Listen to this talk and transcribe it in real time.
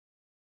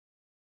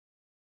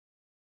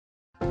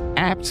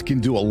Apps can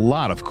do a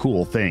lot of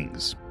cool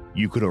things.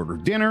 You could order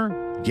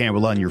dinner,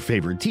 gamble on your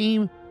favorite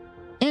team,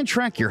 and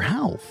track your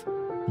health.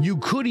 You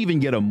could even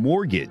get a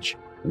mortgage.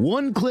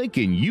 One click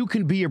and you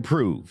can be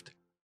approved.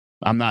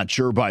 I'm not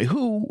sure by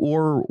who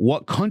or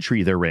what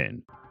country they're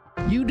in.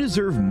 You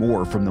deserve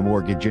more from the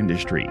mortgage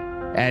industry.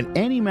 At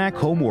AnyMac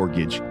Home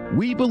Mortgage,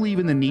 we believe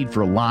in the need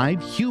for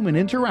live human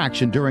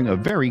interaction during a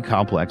very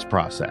complex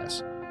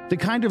process. The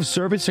kind of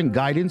service and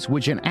guidance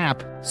which an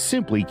app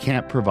simply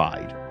can't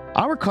provide.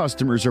 Our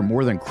customers are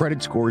more than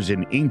credit scores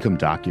and income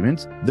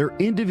documents. They're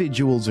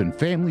individuals and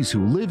families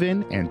who live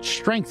in and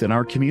strengthen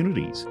our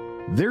communities.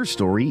 Their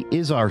story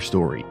is our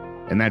story,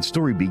 and that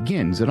story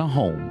begins in a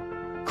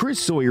home. Chris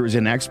Sawyer is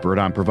an expert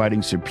on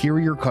providing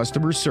superior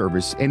customer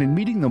service and in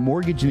meeting the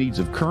mortgage needs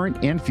of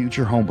current and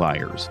future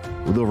homebuyers.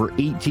 With over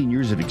 18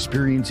 years of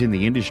experience in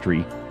the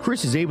industry,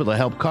 Chris is able to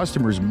help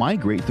customers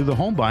migrate through the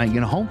home buying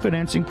and home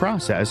financing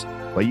process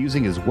by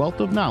using his wealth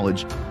of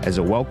knowledge as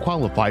a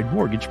well-qualified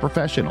mortgage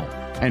professional.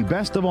 And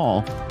best of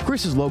all,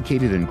 Chris is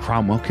located in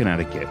Cromwell,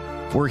 Connecticut,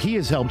 where he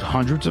has helped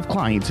hundreds of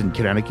clients in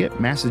Connecticut,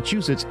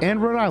 Massachusetts,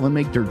 and Rhode Island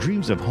make their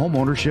dreams of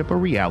homeownership a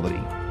reality.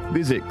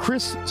 Visit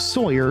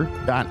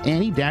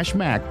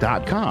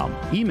chrissawyer.any-mac.com.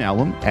 Email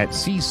him at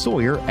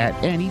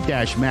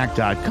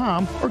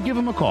csawyer@any-mac.com or give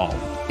him a call,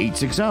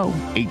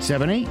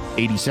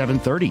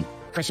 860-878-8730.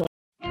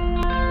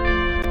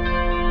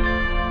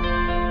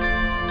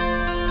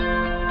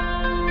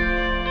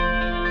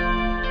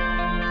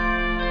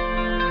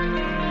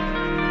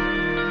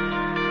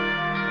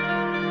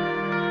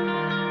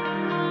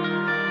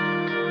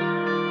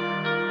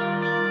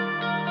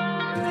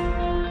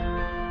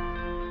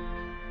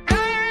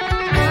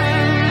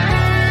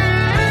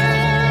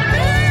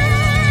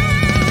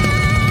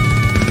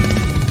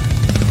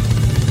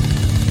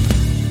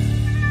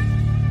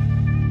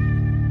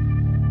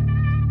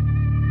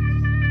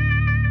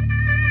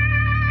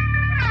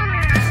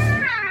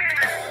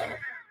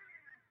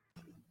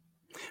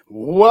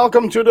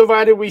 Welcome to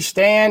Divided We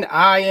Stand.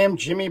 I am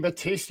Jimmy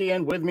Battisti,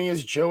 and with me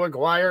is Joe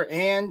Aguirre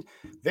and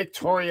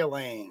Victoria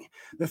Lane.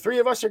 The three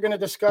of us are going to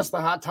discuss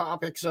the hot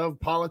topics of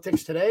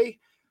politics today.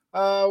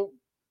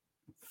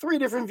 Three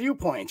different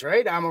viewpoints,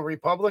 right? I'm a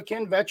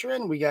Republican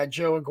veteran. We got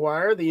Joe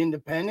Aguirre, the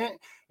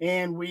independent,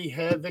 and we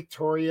have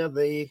Victoria,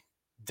 the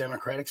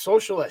Democratic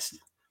Socialist.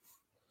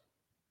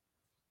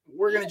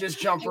 We're going to just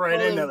jump right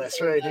into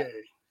this right here.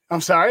 I'm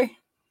sorry?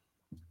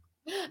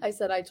 I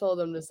said I told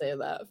him to say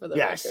that for the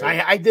Yes,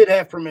 record. I did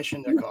have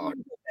permission to call.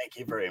 Thank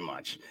you very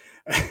much.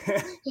 All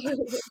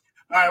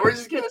right, we're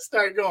just going to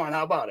start going.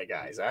 How about it,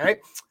 guys? All right.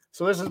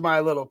 So this is my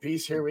little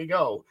piece. Here we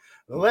go.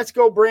 Let's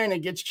Go Brandon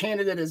gets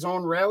chanted at his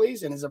own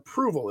rallies, and his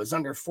approval is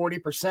under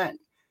 40%.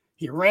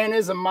 He ran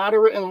as a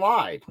moderate and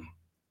lied.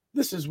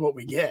 This is what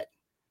we get.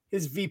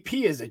 His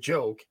VP is a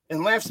joke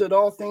and laughs at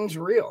all things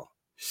real.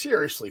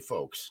 Seriously,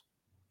 folks,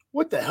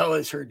 what the hell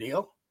is her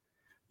deal?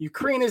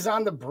 Ukraine is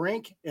on the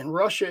brink, and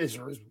Russia is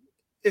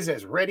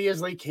as ready as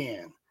they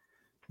can.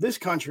 This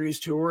country is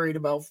too worried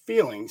about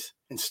feelings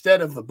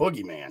instead of the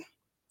boogeyman.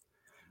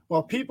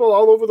 While people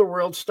all over the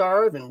world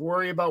starve and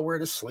worry about where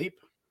to sleep,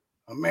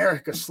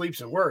 America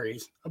sleeps and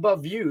worries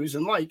about views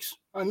and likes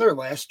on their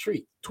last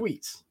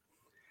tweets.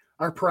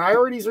 Our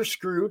priorities are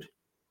screwed,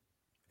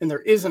 and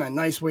there isn't a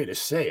nice way to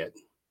say it.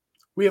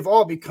 We have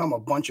all become a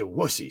bunch of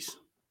wussies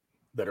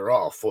that are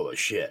all full of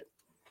shit.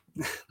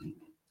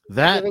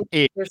 That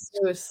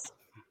is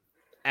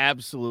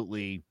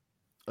absolutely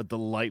a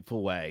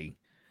delightful way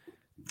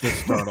to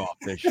start off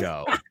this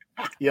show.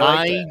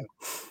 I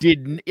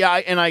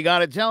got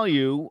to tell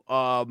you,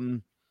 a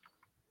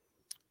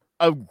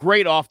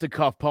great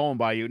off-the-cuff poem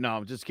by you. No,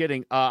 I'm just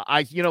kidding.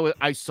 I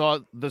saw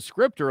the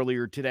script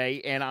earlier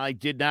today, and I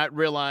did not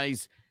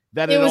realize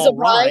that it was all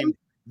rhymed.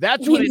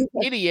 That's what an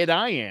idiot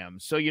I am.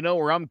 So you know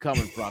where I'm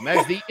coming from.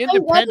 As the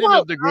independent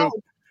of the group,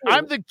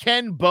 I'm the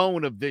Ken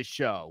Bone of this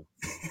show.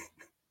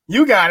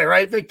 You got it,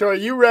 right,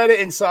 Victoria? You read it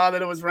and saw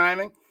that it was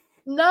rhyming?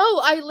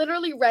 No, I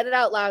literally read it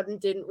out loud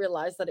and didn't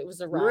realize that it was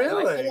a rhyme.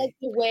 Really? I feel like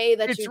the way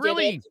that you did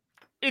it.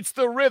 It's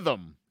the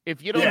rhythm.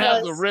 If you don't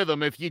have the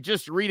rhythm, if you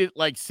just read it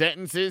like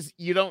sentences,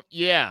 you don't,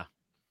 Right,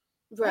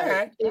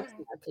 right.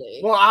 Exactly.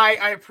 Well,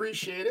 I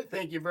appreciate it.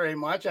 Thank you very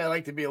much. I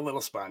like to be a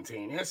little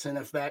spontaneous, and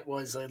if that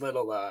was a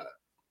little, a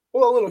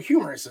little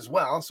humorous as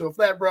well. So if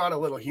that brought a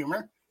little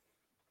humor,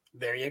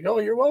 there you go.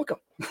 You're welcome.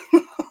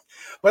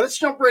 But let's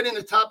jump right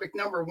into topic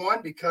number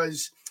one,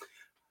 because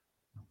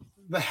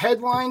the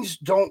headlines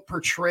don't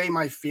portray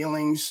my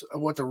feelings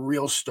of what the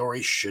real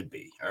story should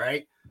be. All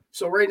right.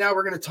 So right now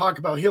we're going to talk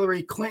about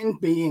Hillary Clinton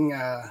paying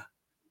a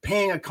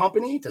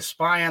company to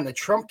spy on the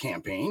Trump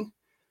campaign.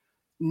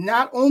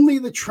 Not only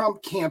the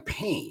Trump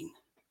campaign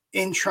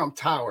in Trump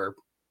Tower,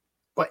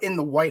 but in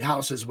the White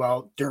House as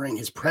well during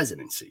his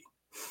presidency.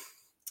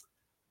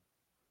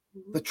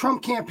 The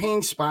Trump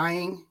campaign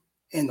spying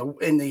in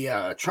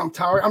the Trump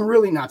Tower, I'm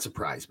really not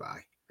surprised by,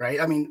 right?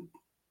 I mean,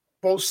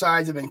 both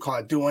sides have been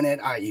caught doing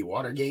it, i.e.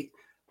 Watergate.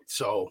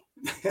 So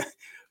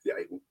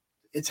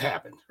it's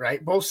happened,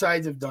 right? Both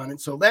sides have done it.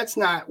 So that's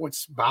not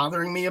what's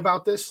bothering me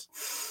about this.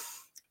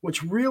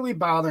 what's really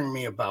bothering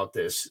me about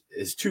this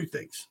is two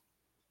things.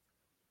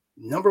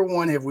 Number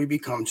one, have we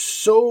become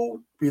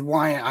so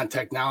reliant on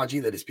technology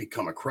that it's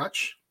become a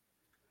crutch?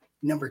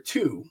 Number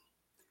two,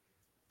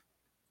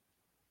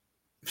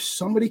 if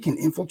somebody can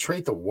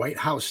infiltrate the White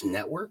House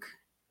network,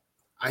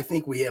 I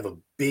think we have a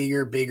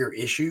bigger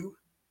issue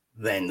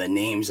than the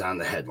names on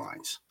the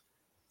headlines,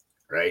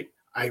 right?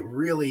 I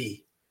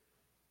really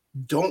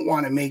don't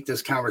want to make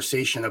this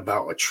conversation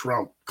about a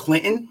Trump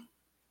Clinton,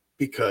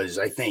 because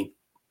I think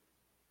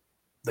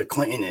the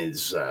Clinton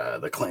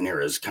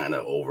era is kind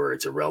of over.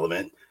 It's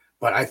irrelevant.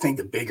 But I think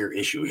the bigger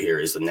issue here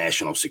is the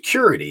national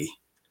security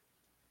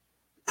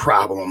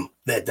problem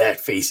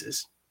that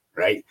faces,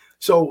 right?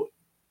 So,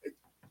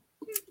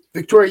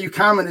 Victoria, you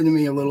commented to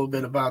me a little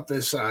bit about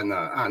this on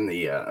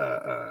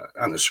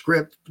the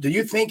script. Do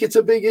you think it's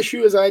a big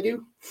issue as I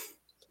do?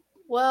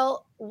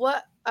 Well,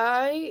 what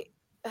I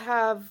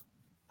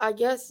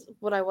guess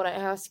what I want to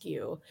ask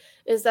you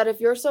is that if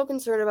you're so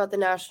concerned about the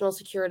national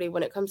security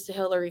when it comes to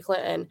Hillary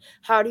Clinton,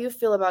 how do you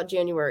feel about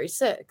January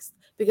 6th?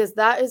 Because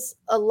that is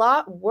a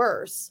lot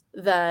worse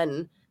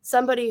than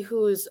somebody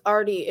who's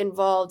already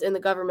involved in the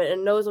government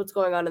and knows what's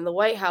going on in the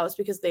White House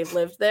because they've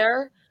lived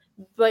there,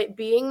 but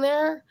being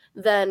there,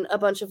 than a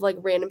bunch of like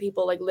random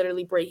people like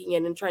literally breaking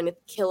in and trying to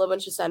kill a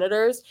bunch of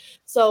senators.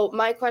 So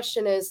my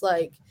question is,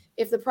 like,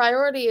 if the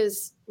priority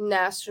is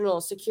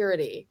national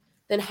security,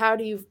 then how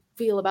do you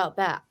feel about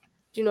that?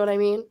 Do you know what I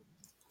mean?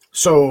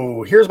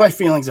 So here's my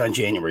feelings on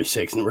January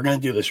 6th, and we're going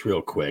to do this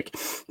real quick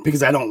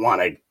because I don't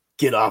want to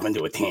get off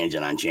into a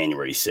tangent on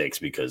January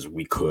 6th, because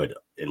we could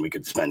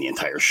spend the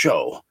entire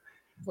show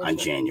on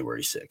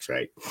January 6th,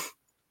 right?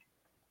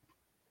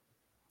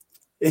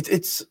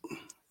 It's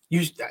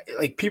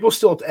like, people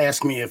still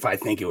ask me if I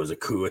think it was a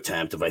coup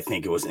attempt, if I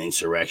think it was an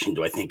insurrection,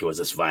 do I think it was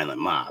this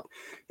violent mob?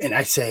 And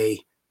I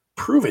say,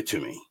 prove it to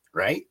me,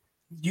 right?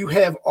 You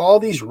have all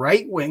these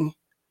right-wing,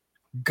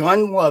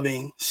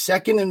 gun-loving,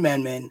 Second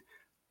Amendment,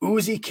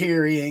 Uzi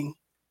carrying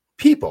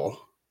people,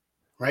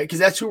 right? Because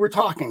that's who we're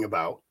talking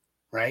about,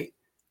 right?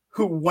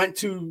 Who went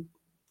to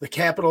the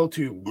Capitol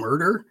to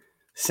murder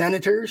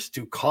senators,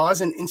 to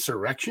cause an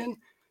insurrection,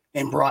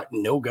 and brought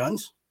no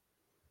guns.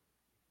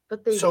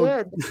 But they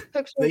did.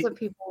 Pictures of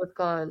people with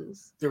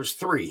guns. There was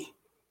 3,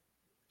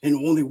 and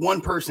only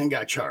one person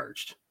got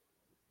charged.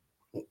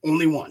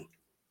 Only one.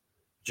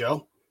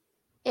 Joe?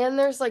 And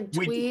there's like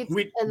tweets.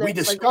 We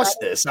discussed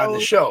this on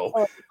the show.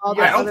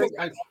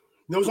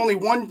 There was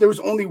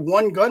only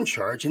one gun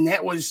charge, and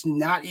that was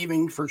not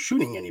even for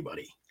shooting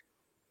anybody.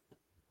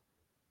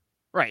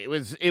 Right.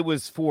 It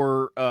was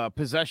for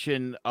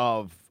possession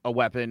of a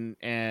weapon,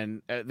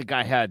 and the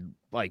guy had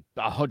like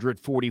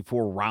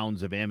 144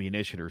 rounds of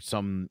ammunition or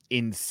some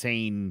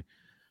insane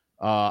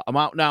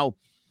amount. Now,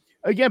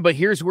 again, but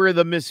here's where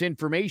the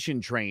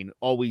misinformation train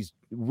always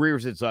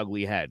rears its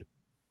ugly head.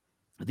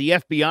 The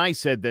FBI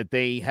said that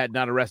they had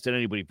not arrested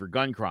anybody for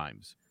gun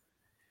crimes,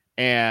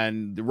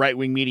 and the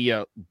right-wing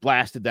media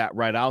blasted that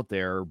right out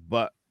there.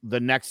 But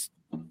the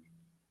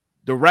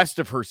rest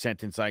of her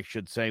sentence, I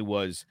should say,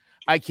 was,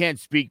 I can't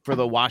speak for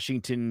the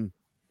Washington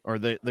or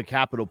the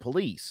Capitol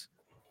Police.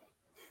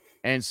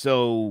 And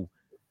so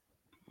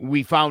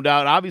we found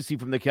out, obviously,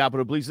 from the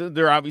Capitol Police, that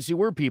there obviously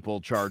were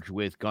people charged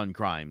with gun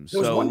crimes.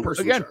 There was one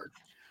person charged.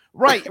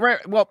 Right.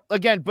 Well,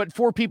 again, but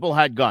 4 people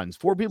had guns.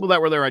 4 people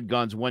that were there had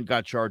guns. One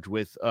got charged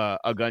with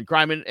a gun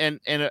crime,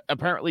 and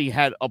apparently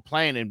had a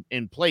plan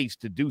in place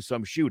to do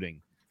some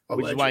shooting,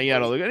 which is why he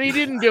had all the, and he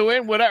didn't do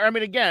it. Whatever. I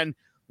mean, again,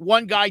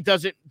 one guy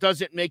doesn't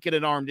make it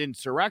an armed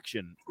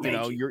insurrection.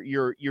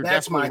 You're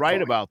definitely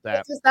right about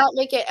that. Does that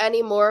make it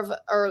any more of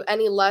or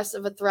any less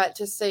of a threat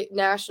to say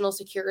national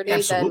security?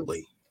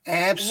 Absolutely.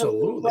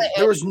 Absolutely.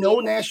 There was no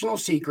national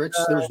secrets.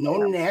 There was no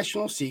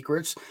national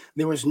secrets.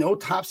 There was no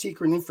top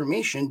secret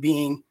information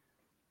being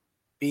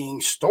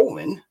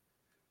stolen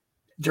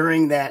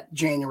during that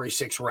January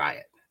 6th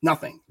riot.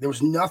 Nothing. There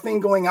was nothing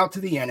going out to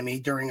the enemy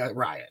during a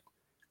riot,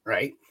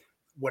 right?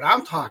 What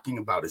I'm talking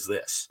about is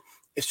this.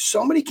 If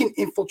somebody can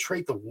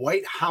infiltrate the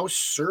White House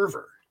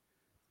server,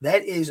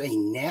 that is a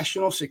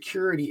national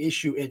security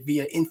issue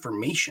via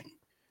information.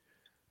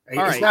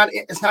 Right?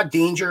 It's not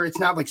danger. It's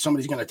not like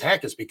somebody's going to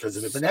attack us because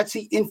of it, but that's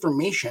the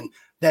information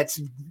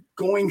that's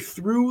going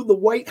through the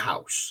White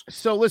House.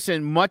 So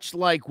listen, much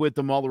like with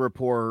the Mueller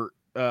report,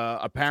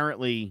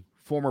 apparently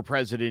former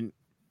president,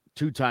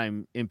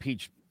 2-time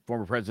impeached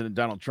former president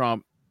Donald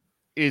Trump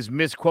is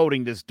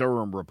misquoting this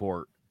Durham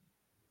report.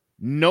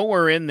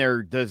 Nowhere in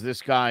there does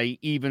this guy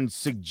even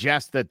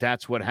suggest that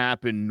that's what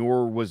happened,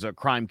 nor was a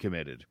crime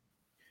committed.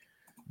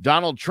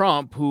 Donald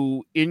Trump,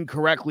 who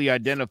incorrectly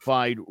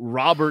identified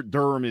Robert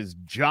Durham as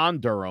John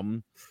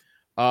Durham,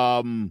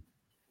 doesn't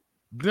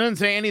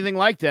say anything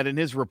like that in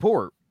his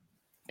report.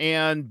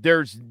 And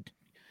there's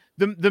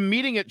the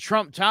meeting at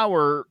Trump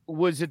Tower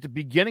was at the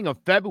beginning of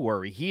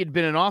February. He had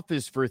been in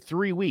office for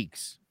 3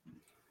 weeks.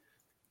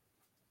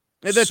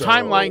 The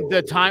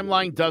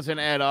timeline doesn't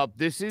add up.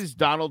 This is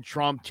Donald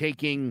Trump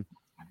taking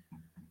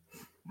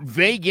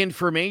vague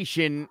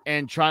information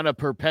and trying to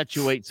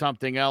perpetuate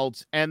something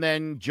else, and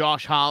then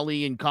Josh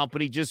Hawley and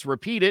company just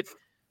repeat it,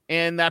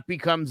 and that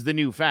becomes the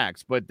new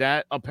facts. But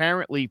that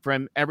apparently,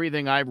 from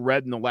everything I've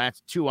read in the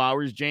last 2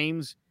 hours,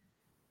 James,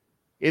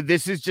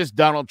 this is just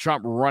Donald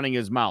Trump running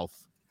his mouth.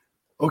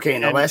 Okay,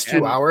 in the last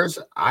 2 hours,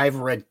 I've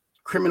read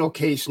criminal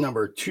case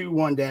number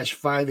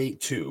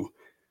 21-582,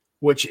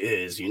 which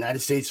is United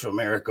States of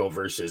America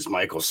versus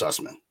Michael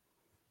Sussman.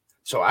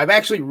 So I'm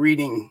actually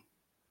reading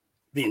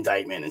the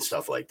indictment and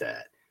stuff like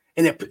that.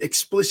 And it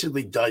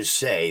explicitly does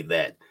say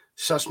that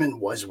Sussman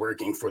was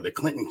working for the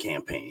Clinton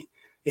campaign.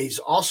 He's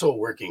also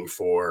working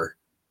for,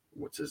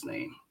 what's his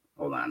name?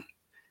 Hold on.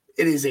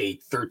 It is a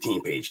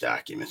 13-page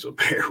document, so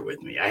bear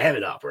with me. I have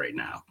it up right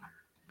now.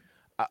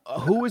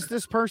 Who is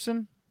this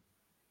person?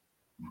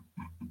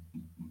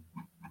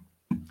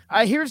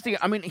 Here's the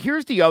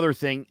other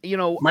thing.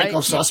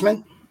 Michael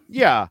Sussman?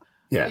 Yeah.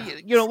 Yeah.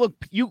 Look,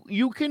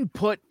 you can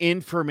put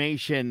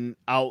information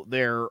out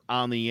there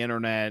on the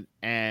internet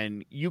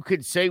and you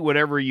could say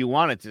whatever you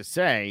want it to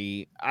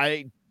say.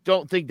 I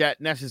don't think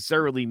that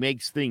necessarily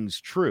makes things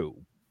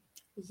true.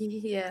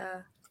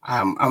 Yeah.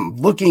 I'm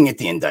looking at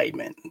the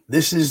indictment.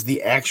 This is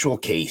the actual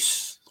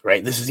case,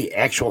 right? This is the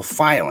actual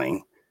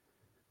filing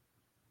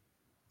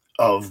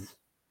of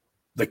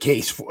the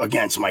case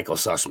against Michael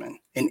Sussman.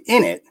 And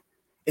in it,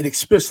 it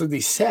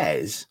explicitly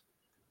says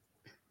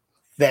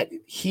that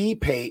he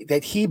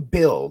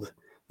billed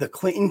the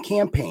Clinton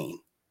campaign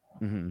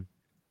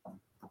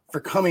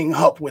for coming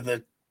up with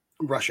a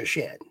Russia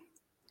shit.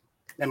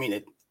 I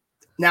mean,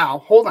 now,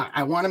 hold on.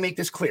 I want to make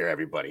this clear,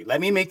 everybody.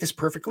 Let me make this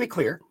perfectly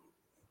clear.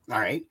 All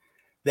right.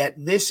 That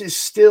this is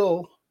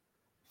still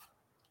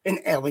an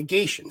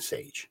allegation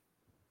stage,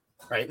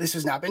 right? This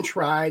has not been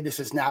tried. This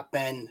has not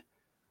been,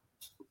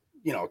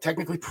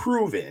 technically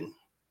proven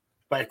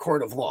by a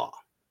court of law.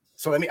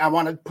 So I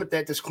want to put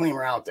that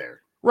disclaimer out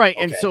there. Right.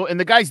 Okay. And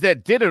the guys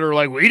that did it are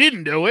like, we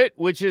didn't do it,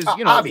 which is,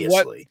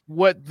 obviously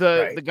what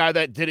the guy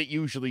that did it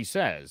usually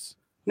says.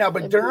 Now,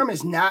 but Durham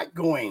is not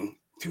going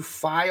to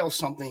file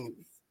something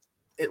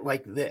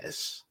like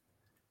this.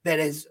 That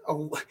is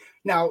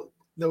now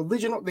the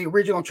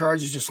original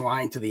charge is just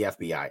lying to the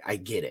FBI. I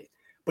get it.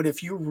 But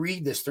if you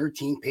read this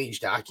 13-page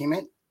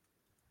document,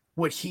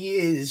 what he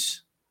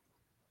is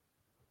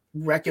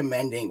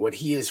recommending, what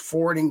he is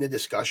forwarding the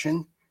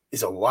discussion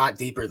is a lot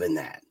deeper than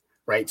that.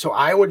 Right. So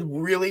I would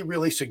really,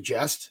 really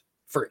suggest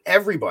for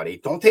everybody,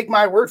 don't take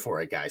my word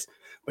for it, guys,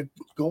 but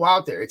go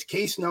out there. It's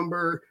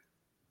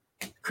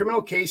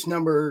criminal case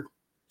number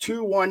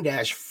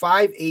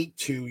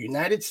 21-582,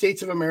 United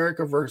States of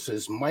America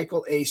versus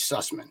Michael A.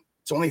 Sussman.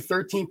 It's only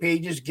 13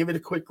 pages. Give it a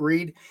quick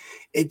read.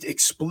 It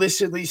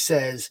explicitly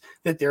says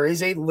that there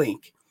is a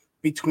link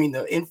between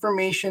the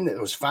information that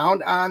was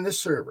found on the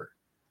server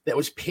that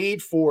was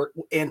paid for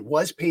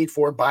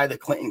by the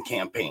Clinton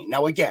campaign.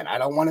 Now, again, I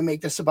don't want to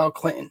make this about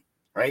Clinton.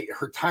 Right?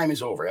 Her time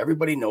is over.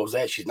 Everybody knows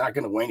that. She's not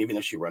going to win even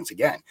if she runs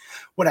again.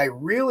 What I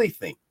really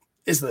think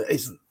is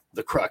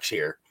the crux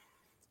here.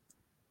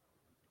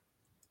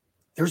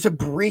 There's a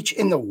breach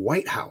in the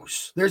White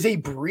House. There's a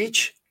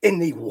breach in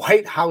the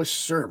White House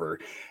server,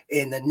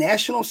 and the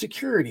national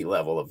security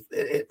level of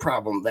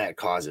problem that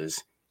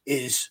causes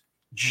is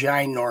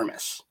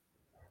ginormous.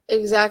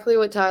 Exactly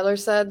what Tyler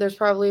said. There's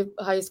probably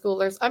high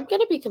schoolers. I'm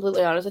going to be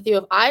completely honest with you.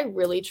 If I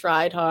really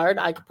tried hard,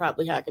 I could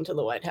probably hack into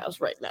the White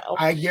House right now.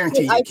 I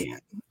guarantee you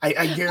can't.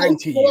 I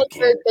guarantee you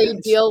can't. They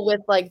deal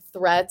with like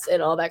threats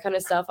and all that kind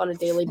of stuff on a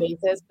daily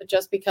basis. But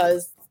just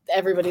because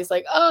everybody's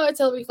like, oh, it's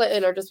Hillary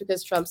Clinton, or just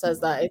because Trump says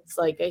that, it's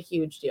like a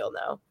huge deal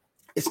now.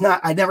 It's not.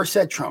 I never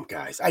said Trump,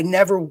 guys.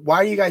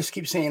 Why do you guys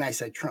keep saying I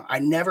said Trump? I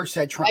never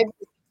said Trump. I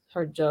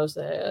heard Joe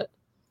say it.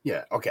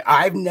 Yeah. Okay.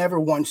 I've never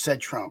once said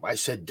Trump. I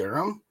said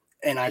Durham.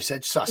 And I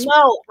said Sussman.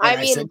 No,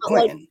 I said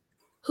Clinton. Like,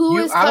 who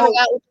is coming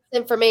out with this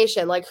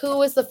information? Like, who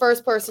was the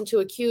first person to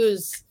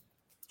accuse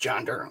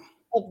John Durham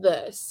of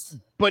this?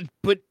 But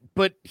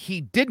he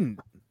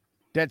didn't.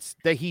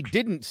 He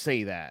didn't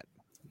say that.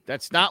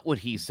 That's not what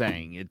he's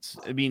saying.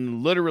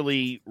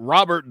 Literally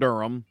Robert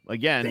Durham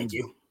again. Thank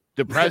you.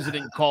 The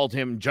president called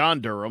him John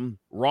Durham.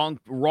 Wrong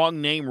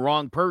name,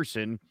 wrong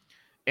person,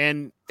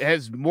 and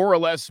has more or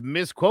less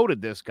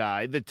misquoted this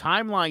guy. The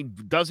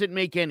timeline doesn't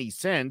make any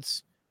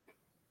sense.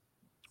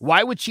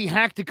 Why would she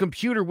hack the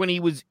computer when he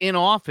was in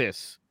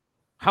office?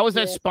 How is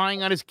that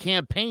spying on his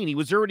campaign? He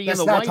was already in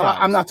the White House.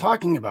 I'm not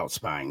talking about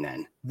spying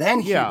then.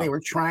 They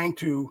were trying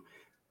to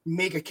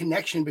make a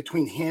connection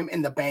between him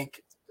and the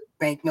bank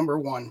number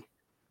one,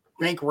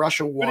 Bank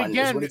Russia 1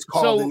 is what it's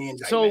called in the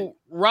indictment. So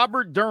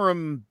Robert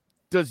Durham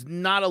does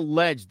not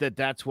allege that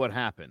that's what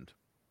happened.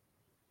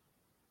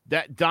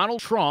 That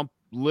Donald Trump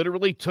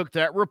literally took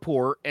that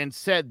report and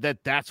said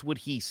that that's what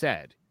he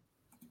said.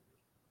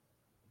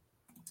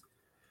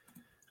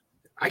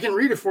 I can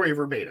read it for you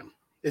verbatim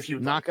if you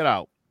knock it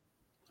out.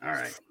 All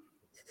right.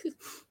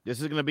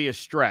 This is going to be a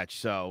stretch,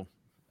 so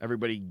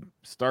everybody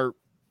start.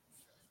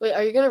 Wait,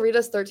 are you going to read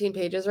us 13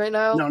 pages right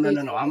now? No.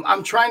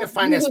 I'm trying to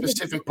find that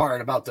specific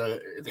part about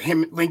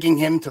him linking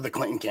him to the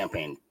Clinton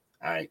campaign.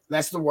 All right,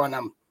 that's the one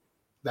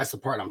That's the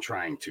part I'm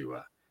trying to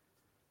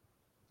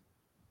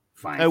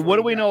find. And what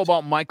do we know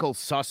about Michael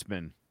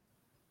Sussman?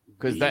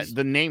 Because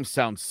the name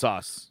sounds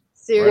sus.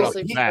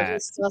 Seriously, Right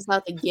sus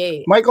out the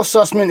gate. Michael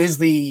Sussman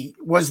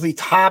was the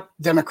top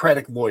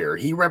Democratic lawyer.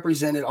 He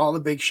represented all the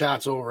big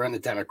shots over on the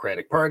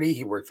Democratic Party.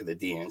 He worked for the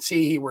DNC.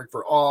 He worked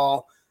for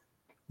all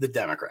the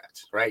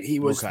Democrats, right? He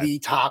was the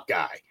top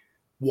guy.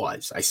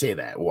 I say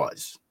that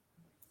was.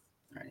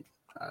 Right.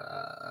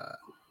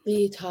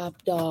 The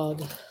top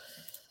dog.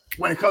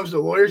 When it comes to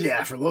lawyers,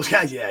 yeah, for those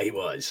guys, yeah, he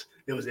was.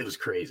 It was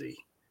crazy.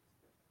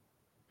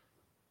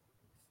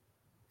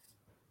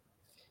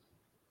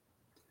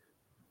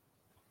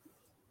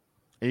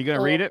 Are you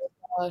gonna read it?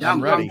 Yeah,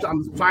 I'm ready.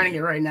 I'm finding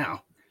it right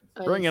now.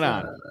 Bring it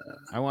on.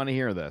 I want to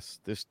hear this.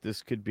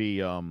 This could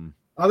be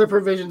other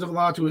provisions of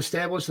law to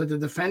establish that the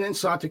defendant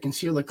sought to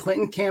conceal the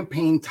Clinton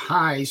campaign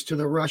ties to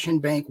the Russian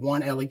Bank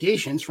One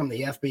allegations from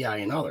the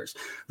FBI and others.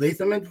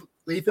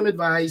 Latham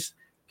advised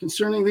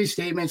concerning these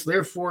statements,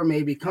 therefore,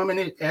 may become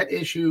at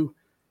issue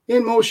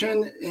in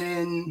motion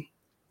in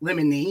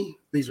limine.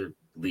 These are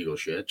legal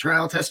shit.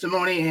 Trial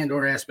testimony and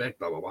or aspect,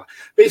 blah, blah, blah.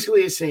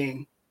 Basically, it's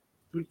saying,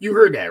 you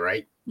heard that,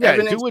 right? Yeah,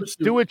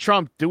 do what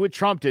Trump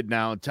did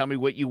now and tell me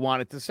what you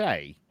wanted to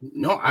say.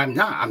 No, I'm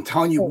not. I'm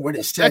telling you what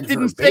it said. That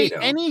didn't say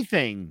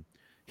anything.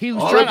 He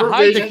was trying to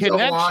hide the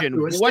connection.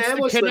 What's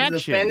the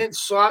connection?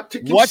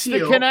 What's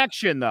the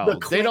connection, though?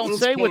 They don't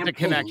say what the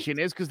connection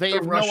is because they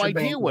have no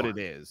idea what it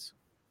is.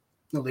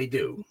 No, they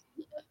do.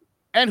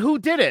 And who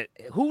did it?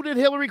 Who did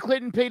Hillary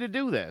Clinton pay to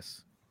do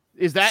this?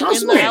 Is that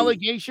in the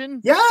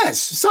allegation? Yes,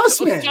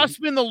 Sussman.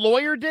 Sussman, the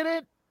lawyer, did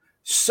it?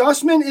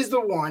 Sussman is the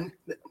one.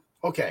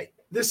 Okay,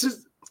 this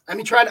is. I'm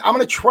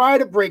going to try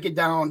to break it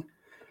down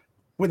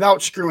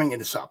without screwing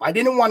this up. I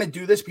didn't want to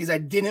do this because I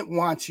didn't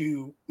want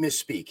to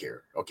misspeak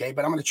here. Okay,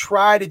 but I'm going to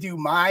try to do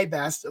my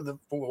best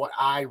for what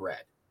I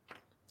read.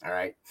 All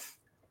right.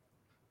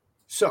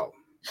 So.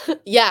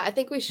 Yeah, I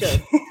think we should.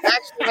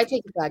 Actually, I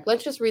take it back.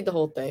 Let's just read the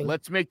whole thing.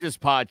 Let's make this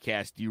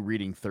podcast you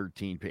reading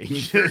 13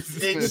 pages.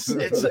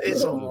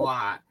 it's a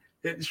lot.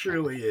 It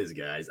surely is,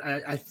 guys.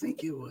 I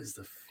think it was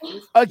the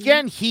 15th.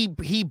 Again,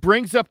 he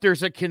brings up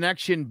there's a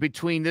connection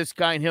between this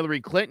guy and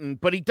Hillary Clinton,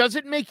 but he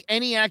doesn't make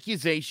any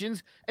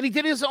accusations, and he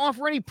didn't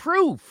offer any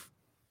proof.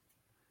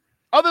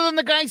 Other than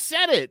the guy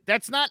said it.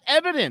 That's not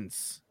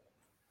evidence.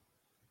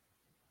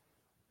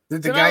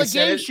 Did the guy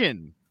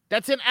allegation.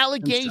 That's an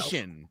allegation.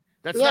 Himself.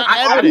 That's not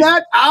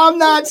evidence. I'm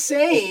not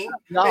saying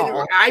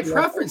no. I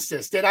preferenced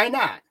this. Did I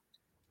not?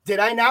 Did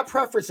I not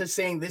preference it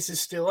saying this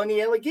is still in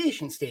the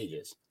allegation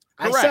stages?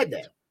 Correct. I said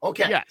that.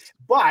 Okay. Yes.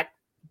 But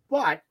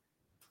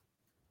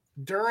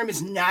Durham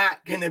is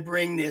not going to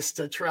bring this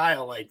to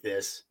trial like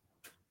this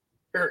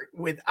or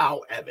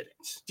without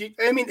evidence.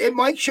 I mean, it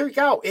might shake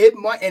out. It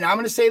might, and I'm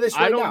going to say this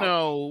right now. I don't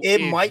know.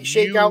 It might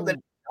shake out that.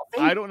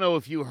 I don't know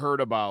if you heard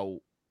about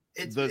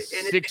the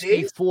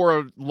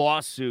 64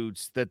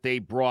 lawsuits that they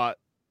brought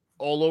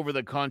all over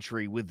the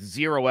country with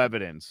zero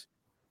evidence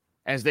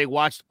as they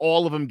watched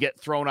all of them get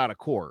thrown out of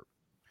court.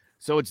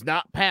 So it's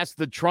not past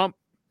the Trump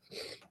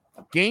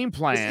game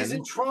plan. This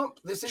isn't Trump.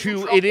 This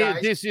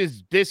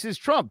is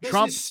Trump.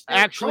 Trump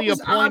actually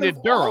appointed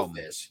Durham.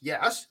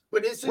 Yes,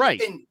 but it's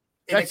right.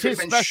 That's his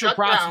special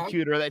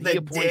prosecutor that he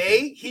appointed. The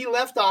day he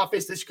left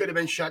office, this could have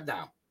been shut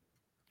down.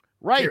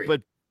 Right, period.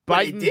 But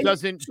Biden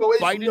doesn't. So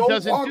Biden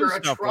doesn't do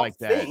stuff like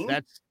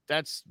that.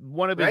 That's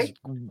one of his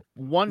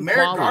one.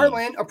 Merrick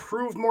Garland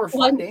approved more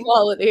funding.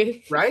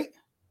 Quality, right?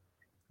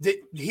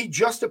 He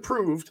just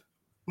approved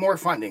more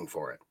funding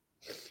for it.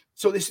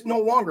 So this is no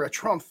longer a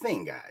Trump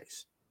thing,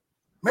 guys.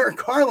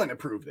 Merrick Garland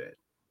approved it.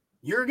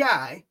 Your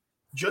guy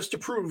just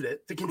approved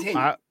it to continue.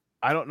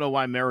 I don't know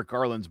why Merrick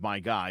Garland's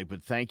my guy,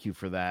 but thank you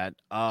for that.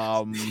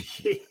 I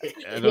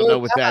don't know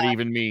what that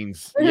even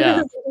means.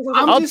 Yeah,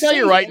 I'll tell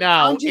you right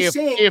now.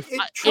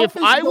 If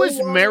I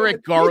was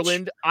Merrick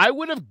Garland, I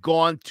would have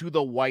gone to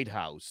the White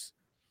House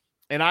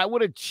and I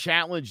would have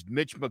challenged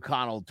Mitch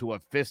McConnell to a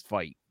fist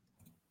fight.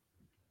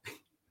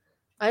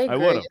 I agree. I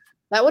would have.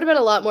 That would have been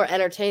a lot more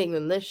entertaining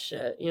than this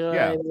shit. You know what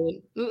I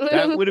mean?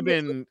 That would have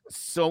been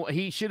so.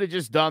 He should have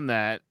just done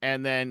that,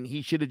 and then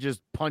he should have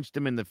just punched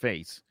him in the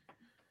face.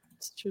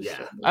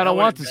 Yeah, I don't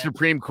want the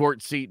Supreme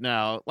Court seat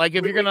now. Like,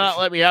 if you're gonna not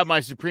let me have my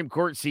Supreme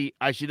Court seat,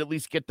 I should at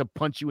least get to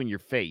punch you in your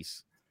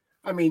face.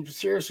 I mean,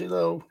 seriously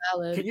though,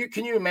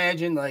 can you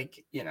imagine,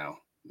 like,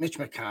 Mitch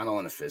McConnell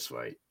in a fist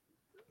fight?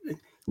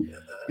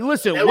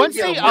 Listen, once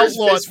they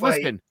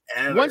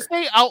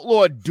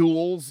outlawed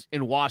duels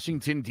in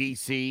Washington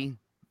D.C.,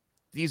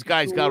 these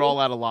guys got all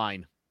out of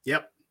line.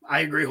 Yep,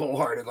 I agree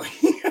wholeheartedly.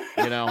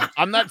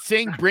 I'm not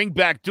saying bring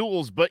back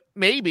duels, but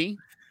maybe.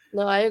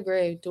 No, I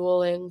agree.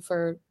 Dueling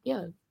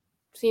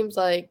seems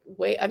like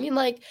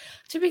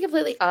to be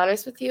completely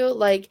honest with you,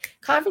 like,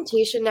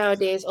 confrontation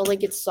nowadays only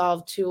gets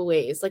solved two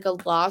ways, like a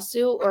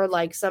lawsuit or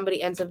like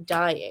somebody ends up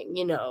dying,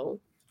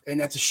 And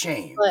that's a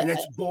shame. And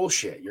that's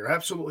bullshit. You're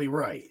absolutely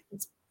right.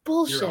 It's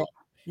bullshit.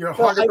 You're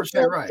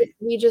 100% right.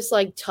 We just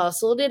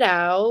tussled it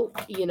out,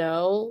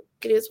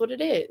 it is what it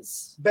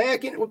is.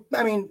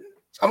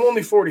 I'm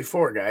only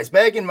 44, guys.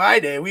 Back in my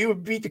day, we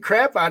would beat the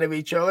crap out of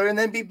each other and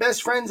then be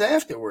best friends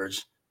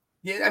afterwards.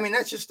 Yeah, I mean,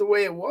 that's just the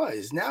way it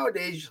was.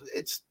 Nowadays,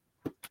 it's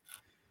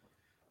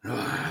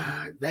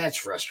that's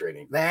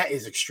frustrating. That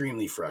is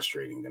extremely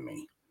frustrating to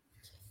me.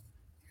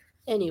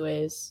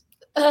 Anyways.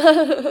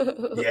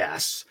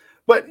 Yes.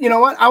 But you know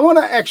what? I want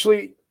to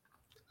actually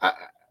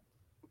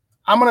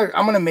I'm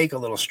gonna make a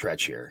little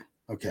stretch here.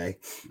 Okay.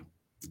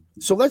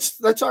 So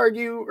let's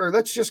argue, or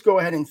let's just go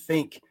ahead and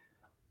think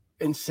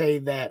and say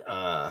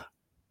that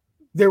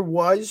there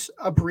was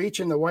a breach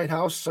in the White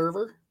House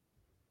server,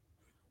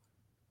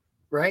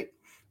 right?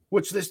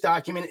 Which this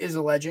document is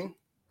alleging.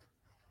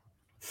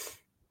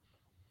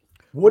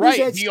 What right.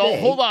 does that say?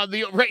 Hold on.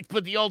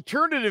 But the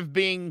alternative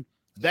being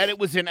that it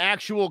was an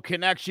actual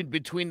connection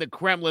between the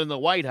Kremlin and the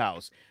White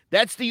House.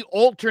 That's the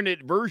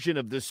alternate version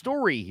of the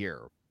story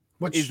here.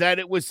 Is that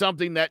it was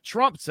something that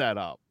Trump set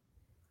up.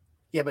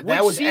 Yeah, but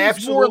that was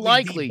absolutely more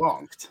likely,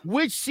 debunked.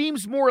 Which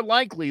seems more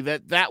likely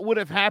that would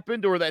have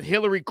happened, or that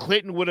Hillary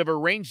Clinton would have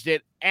arranged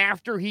it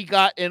after he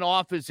got in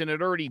office and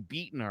had already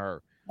beaten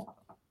her.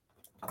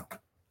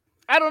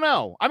 I don't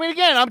know. I mean,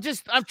 again, I'm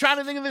trying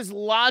to think of this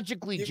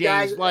logically, You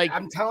James. guys,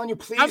 I'm telling you,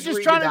 please. I'm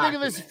just trying to think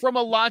of document. this from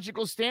a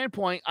logical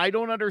standpoint. I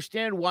don't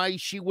understand why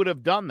she would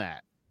have done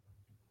that.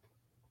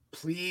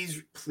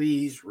 Please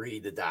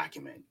read the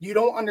document. You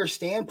don't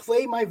understand?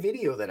 Play my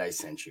video that I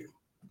sent you.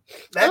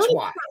 That's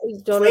why.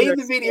 Play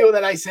the video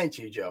that I sent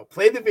you, Joe.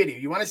 Play the video.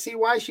 You want to see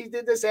why she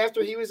did this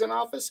after he was in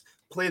office?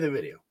 Play the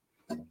video.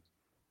 All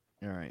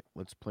right,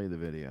 let's play the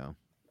video.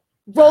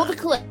 Roll the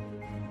clip.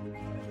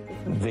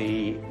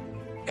 The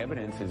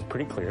evidence is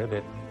pretty clear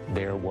that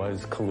there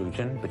was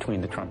collusion between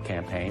the Trump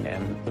campaign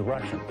and the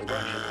Russians.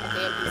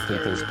 I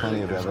think there's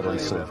plenty of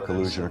evidence of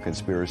collusion or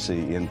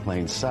conspiracy in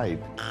plain sight.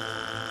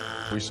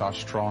 We saw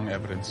strong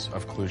evidence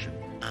of collusion.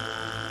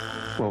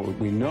 Well,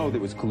 we know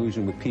there was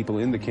collusion with people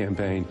in the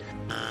campaign.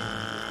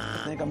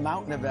 I think a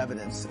mountain of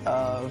evidence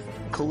of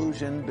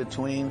collusion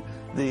between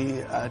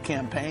the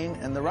campaign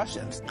and the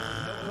Russians.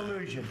 No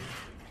collusion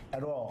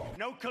at all.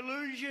 No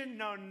collusion,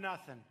 no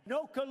nothing.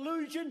 No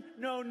collusion,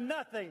 no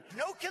nothing.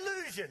 No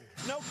collusion.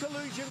 No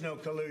collusion. No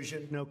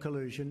collusion. No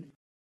collusion.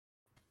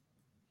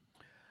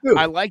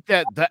 I like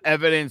that the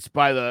evidence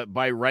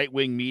by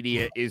right-wing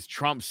media is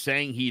Trump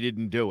saying he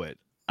didn't do it.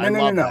 I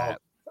love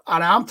that.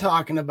 What I'm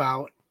talking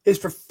about is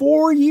for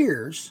 4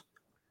 years,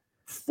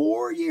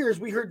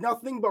 we heard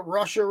nothing but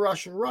Russia,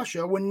 Russia,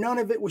 Russia, when none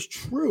of it was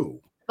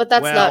true. But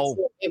that's not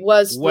true. It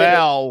was.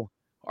 Well,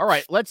 all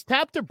right, let's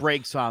tap the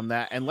brakes on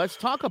that and let's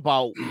talk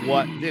about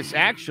what this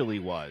actually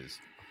was.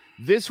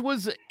 This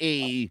was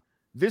a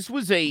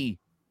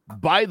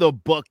by the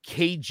book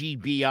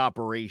KGB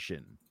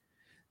operation.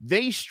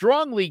 They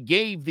strongly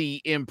gave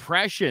the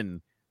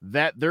impression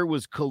that there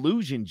was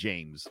collusion,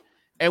 James.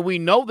 And we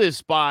know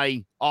this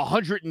by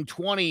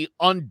 120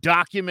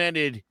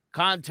 undocumented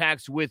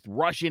contacts with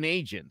Russian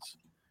agents,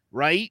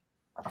 right?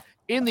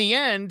 In the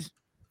end,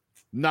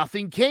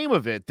 nothing came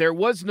of it. There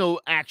was no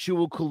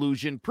actual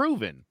collusion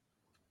proven.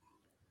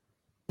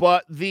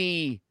 But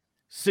the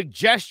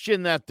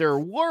suggestion that there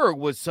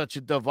was such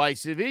a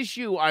divisive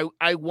issue,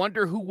 I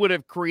wonder who would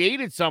have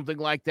created something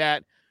like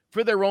that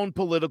for their own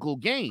political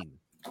gain.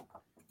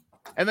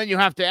 And then you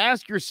have to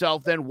ask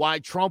yourself then why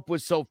Trump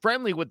was so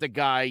friendly with the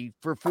guy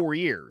for 4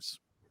 years.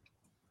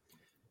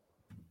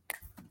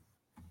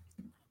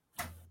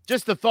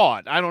 Just a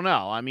thought. I don't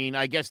know. I mean,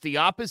 I guess the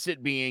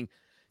opposite being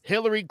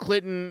Hillary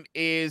Clinton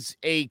is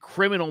a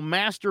criminal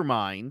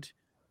mastermind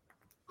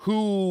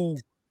who...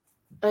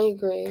 I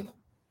agree.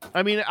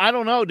 I mean, I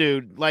don't know,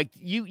 dude. Like,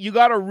 you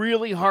got a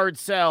really hard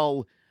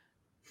sell.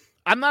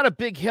 I'm not a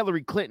big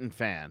Hillary Clinton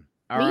fan.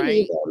 All right,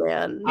 neither,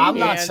 man. I'm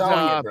not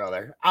selling it,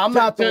 brother. I'm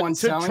not the one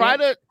selling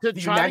it. To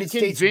try to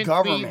convince me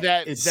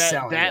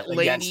that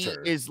lady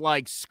is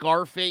like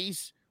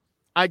Scarface,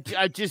 I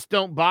just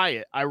don't buy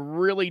it. I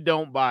really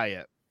don't buy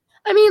it.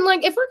 I mean,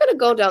 like, if we're gonna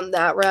go down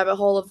that rabbit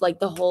hole of like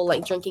the whole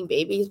like drinking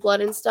baby's blood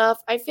and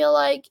stuff, I feel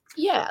like,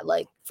 yeah,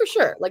 like for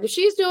sure. Like if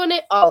she's doing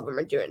it, all of them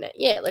are doing it.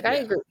 Yeah, like I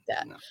agree with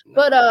that.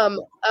 But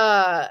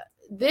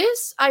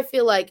this, I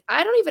feel like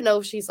I don't even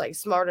know if she's like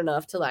smart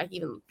enough to like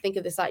even think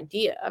of this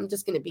idea. I'm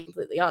just going to be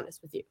completely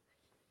honest with you.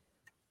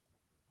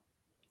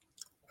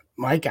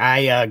 Mike, I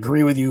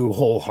agree with you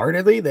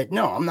wholeheartedly that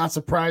no, I'm not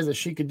surprised that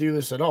she could do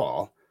this at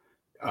all.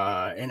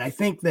 And I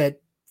think that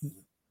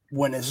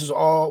when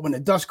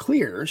the dust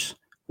clears,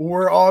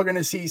 we're all going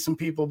to see some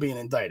people being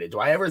indicted. Do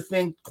I ever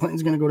think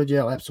Clinton's going to go to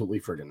jail? Absolutely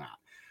friggin' not.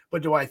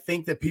 But do I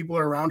think that people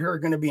around her are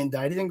going to be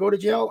indicted and go to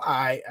jail?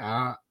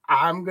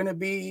 I'm going to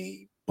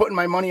be putting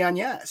my money on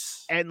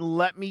yes. And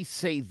let me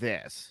say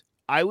this.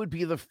 I would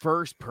be the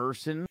first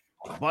person,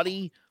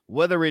 buddy,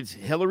 whether it's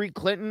Hillary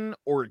Clinton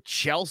or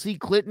Chelsea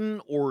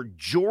Clinton or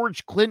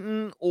George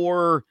Clinton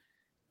or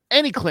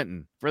any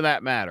Clinton for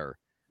that matter,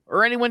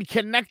 or anyone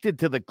connected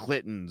to the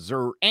Clintons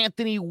or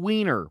Anthony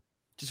Weiner.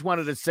 Just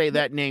wanted to say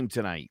that name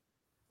tonight.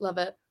 Love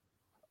it.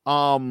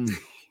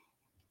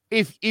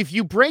 If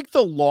you break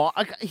the law,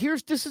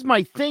 this is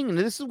my thing, and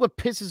this is what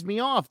pisses me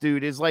off,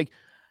 dude, is like,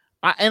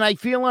 And I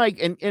feel like,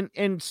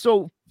 and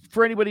so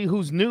for anybody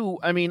who's new,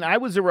 I mean, I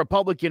was a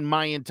Republican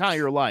my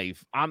entire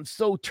life. I'm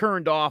so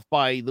turned off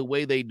by the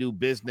way they do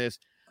business.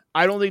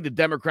 I don't think the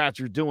Democrats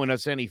are doing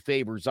us any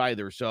favors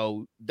either.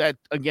 So that,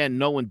 again,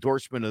 no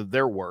endorsement of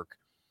their work.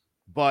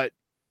 But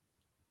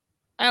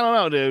I don't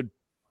know, dude.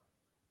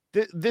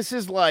 This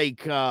is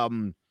like,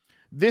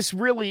 this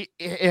really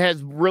it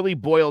has really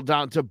boiled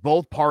down to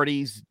both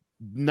parties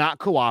not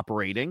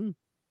cooperating,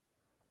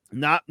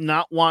 not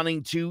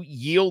wanting to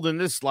yield in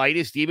the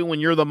slightest, even when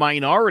you're the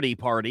minority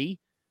party.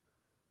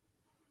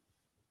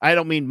 I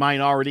don't mean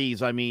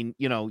minorities. I mean,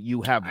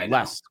 you have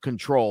less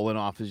control in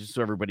office, just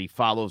so everybody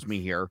follows me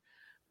here.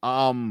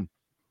 I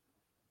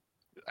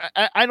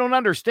don't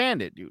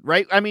understand it, dude,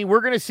 right? I mean,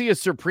 we're going to see a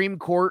Supreme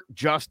Court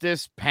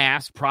justice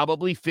pass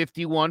probably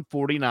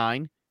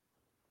 51-49.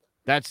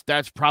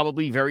 That's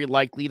probably very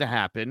likely to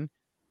happen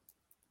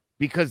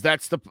because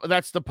that's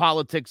the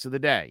politics of the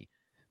day.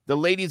 The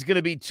lady's going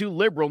to be too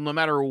liberal no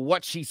matter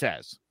what she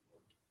says.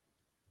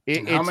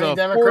 How many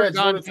Democrats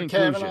voted for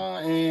Kavanaugh?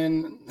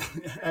 And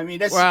I mean,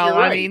 that's right.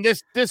 I mean,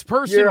 this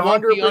person you're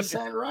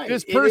 100% right.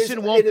 This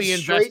person won't be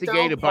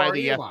investigated by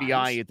the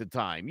FBI at the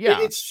time. Yeah,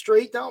 it's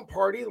straight down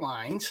party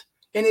lines,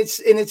 and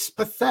it's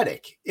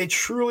pathetic. It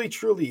truly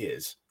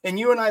is. And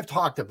you and I have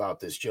talked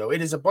about this, Joe.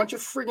 It is a bunch of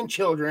friggin'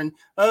 children,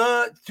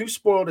 too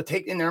spoiled to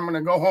take. And I'm going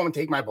to go home and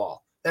take my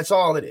ball. That's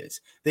all it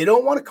is. They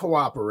don't want to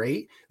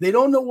cooperate. They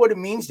don't know what it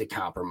means to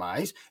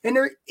compromise, and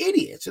they're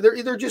idiots.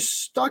 They're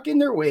just stuck in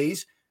their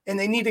ways. And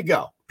they need to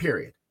go,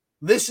 period.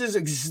 This is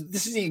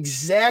the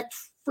exact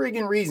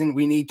friggin' reason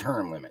we need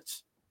term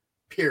limits,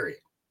 period.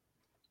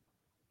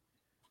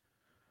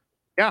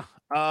 Yeah.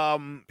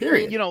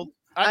 Period.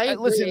 I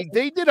listen,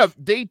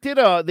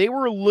 they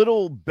were a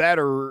little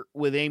better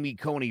with Amy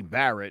Coney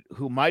Barrett,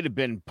 who might have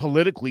been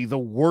politically the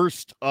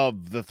worst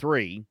of the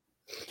three.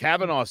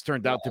 Kavanaugh's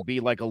turned out to be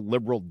like a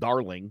liberal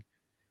darling.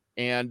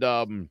 And,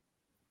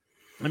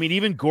 I mean,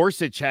 even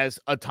Gorsuch has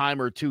a time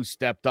or two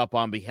stepped up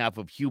on behalf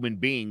of human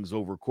beings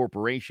over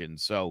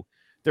corporations. So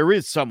there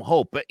is some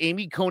hope. But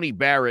Amy Coney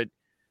Barrett,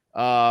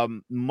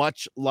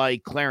 much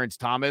like Clarence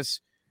Thomas,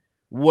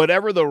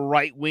 whatever the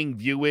right-wing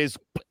view is,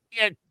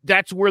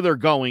 that's where they're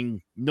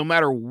going no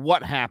matter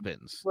what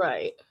happens.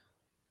 Right.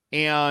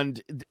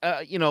 And,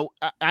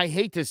 I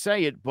hate to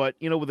say it, but,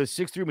 with a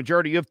 6-3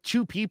 majority, you have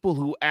two people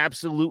who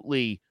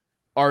absolutely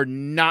are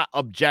not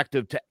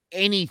objective to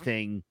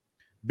anything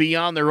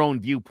beyond their own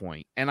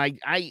viewpoint. And I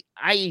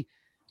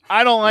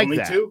don't like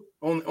that.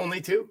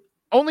 Only two?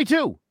 Only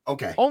two.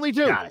 Okay. Only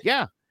two.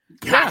 Yeah.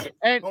 Got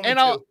it.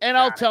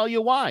 I'll tell you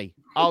why.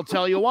 I'll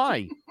tell you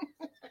why.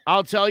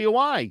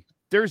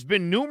 There's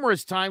been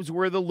numerous times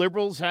where the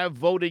liberals have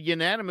voted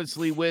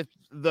unanimously with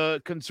the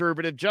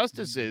conservative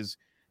justices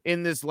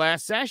in this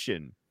last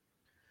session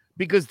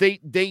because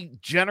they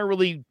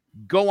generally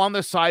go on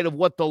the side of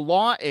what the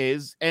law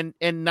is and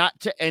not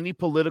to any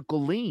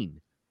political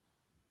lean.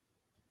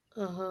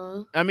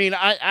 Uh-huh. I mean,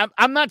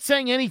 I'm not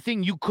saying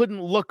anything you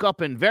couldn't look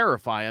up and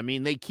verify. I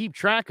mean, they keep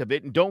track of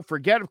it. And don't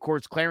forget, of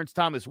course, Clarence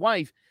Thomas'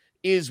 wife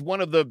is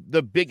one of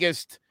the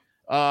biggest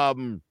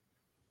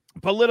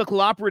political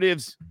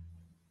operatives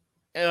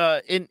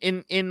in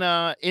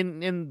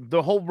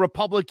the whole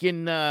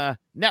Republican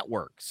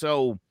network.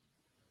 So,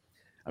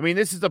 I mean,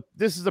 this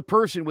is a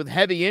person with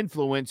heavy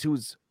influence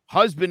whose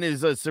husband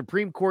is a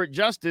Supreme Court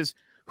justice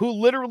who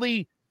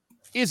literally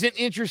isn't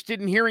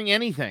interested in hearing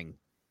anything.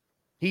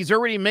 He's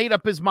already made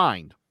up his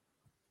mind.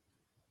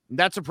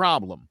 That's a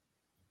problem.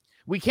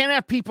 We can't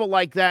have people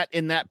like that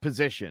in that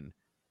position.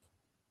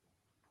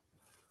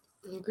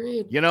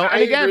 Agreed. And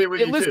again,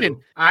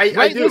 listen.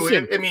 I do.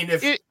 Listen, I mean,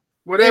 if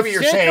whatever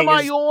you're saying,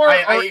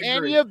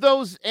 any of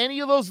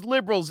those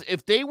liberals,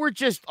 if they were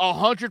just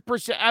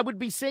 100%, I would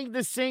be saying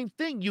the same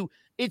thing.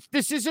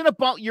 This isn't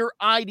about your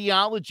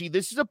ideology.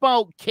 This is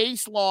about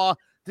case law.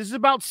 This is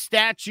about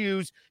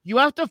statutes. You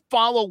have to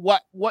follow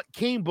what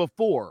came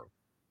before.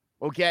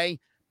 Okay.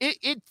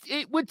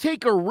 It would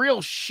take a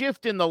real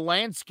shift in the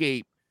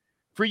landscape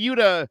for you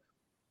to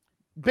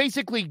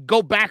basically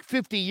go back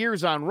 50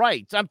 years on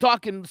rights. I'm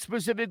talking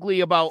specifically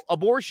about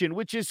abortion,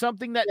 which is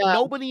something that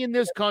nobody in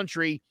this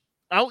country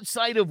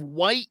outside of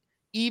white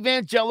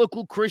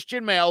evangelical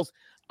Christian males,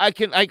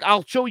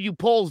 I'll show you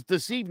polls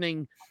this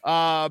evening.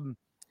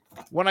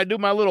 When I do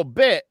my little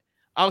bit,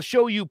 I'll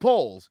show you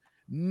polls.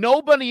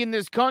 Nobody in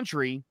this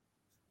country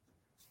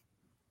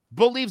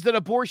believes that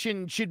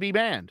abortion should be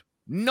banned.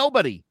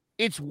 Nobody.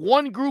 It's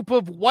one group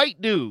of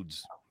white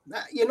dudes.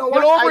 You know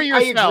what? I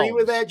agree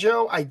with that,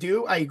 Joe. I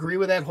do. I agree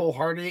with that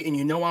wholeheartedly.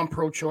 And I'm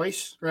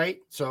pro-choice, right?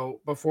 So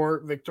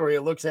before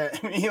Victoria looks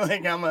at me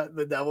like I'm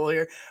the devil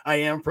here, I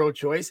am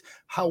pro-choice.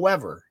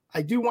 However,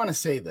 I do want to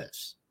say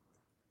this.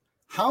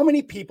 How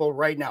many people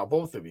right now,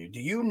 both of you, do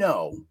you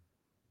know,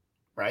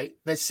 right?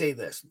 Let's say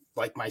this,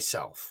 like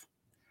myself.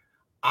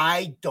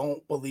 I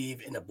don't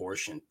believe in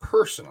abortion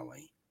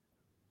personally,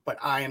 but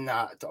I am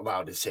not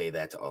allowed to say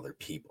that to other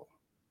people.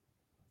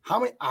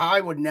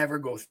 I would never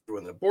go through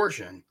an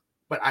abortion,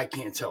 but I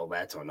can't tell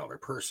that to another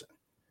person.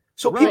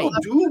 So people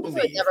do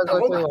believe. Never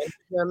go through it.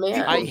 You're a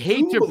man. I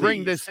hate to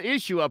bring this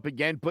issue up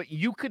again, but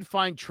you could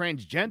find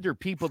transgender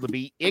people to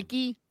be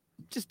icky.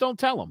 Just don't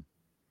tell them.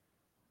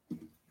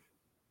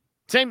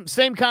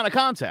 Same kind of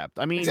concept.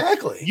 I mean,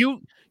 exactly.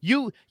 You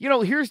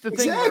know, here's the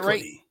thing,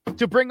 right?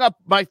 To bring up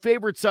my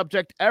favorite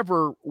subject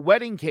ever,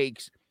 wedding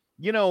cakes.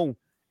 You know,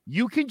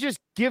 you can just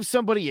give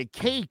somebody a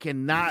cake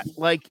and not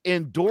like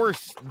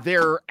endorse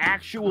their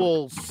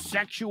actual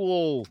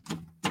sexual.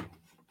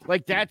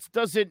 Like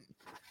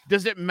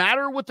does it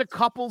matter what the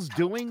couple's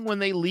doing when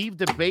they leave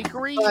the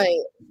bakery? Right.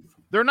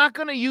 They're not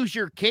going to use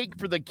your cake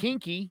for the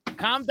kinky.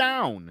 Calm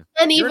down.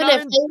 And even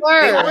if they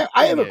were.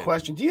 I have a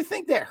question. Do you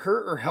think that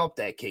hurt or helped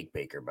that cake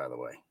baker, by the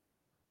way?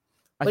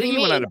 I think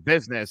he went out of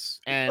business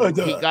and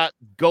he got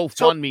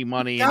GoFundMe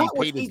money and he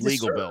paid his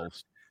legal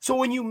bills. So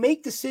when you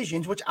make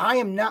decisions, which I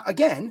am not,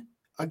 again,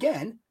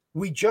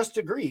 we just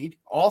agreed,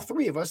 all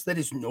three of us, that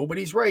it's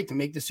nobody's right to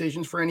make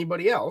decisions for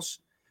anybody else.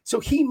 So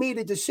he made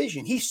a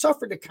decision. He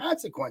suffered the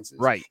consequences.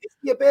 Right. Is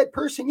he a bad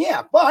person?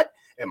 Yeah. But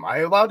am I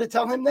allowed to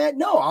tell him that?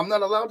 No, I'm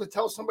not allowed to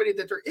tell somebody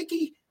that they're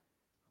icky.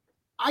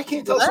 I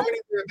can't tell somebody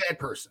they're a bad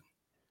person.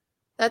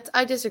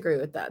 I disagree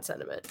with that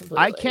sentiment completely.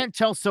 I can't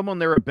tell someone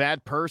they're a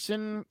bad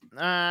person.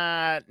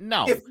 No.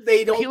 If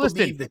they don't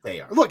believe that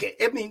they are. Look at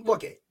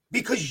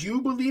because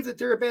you believe that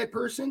they're a bad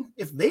person.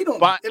 If they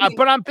don't, but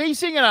I'm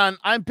basing it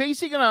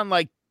on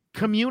like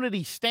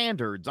community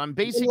standards. I'm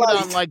basing it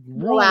on like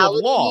rule of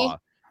law.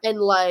 And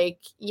like,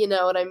 you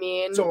know what I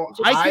mean? So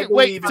I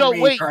wait,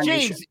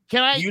 James,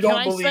 you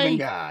don't believe in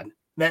God.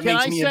 That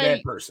makes me a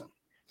bad person.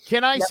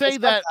 Can I say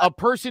that a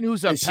person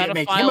who's a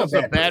pedophile is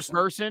a bad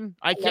person?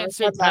 I can't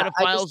say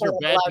pedophiles are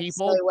bad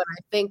people. When I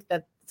think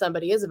that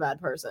somebody is a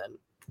bad person.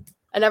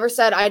 I never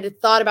said I had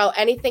thought about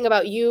anything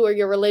about you or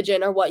your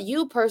religion or what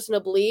you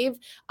personally believe.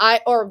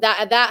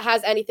 That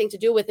has anything to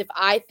do with if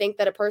I think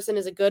that a person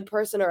is a good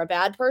person or a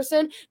bad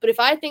person. But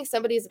if I think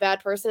somebody is a bad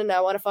person and I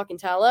want to fucking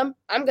tell them,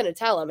 I'm going to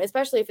tell them,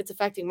 especially if it's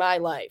affecting my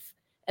life.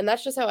 And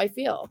that's just how I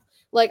feel.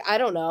 Like, I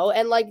don't know.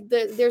 And like,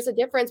 there's a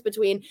difference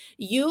between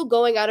you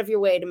going out of your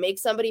way to make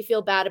somebody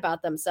feel bad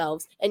about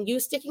themselves and you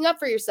sticking up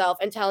for yourself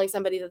and telling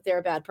somebody that they're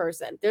a bad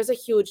person. There's a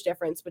huge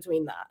difference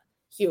between that.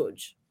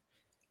 Huge.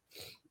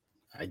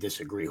 I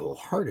disagree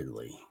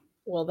wholeheartedly.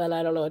 Well, then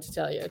I don't know what to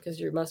tell you because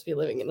you must be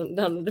living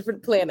on a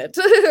different planet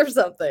or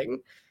something.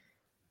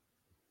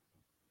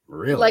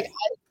 Really? Like,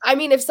 I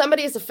mean, if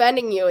somebody is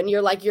offending you and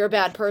you're like, you're a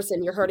bad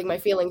person, you're hurting my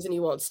feelings and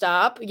you won't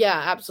stop. Yeah,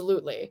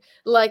 absolutely.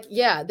 Like,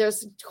 yeah,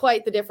 there's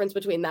quite the difference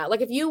between that.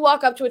 Like if you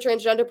walk up to a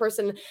transgender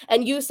person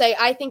and you say,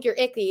 I think you're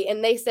icky.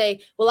 And they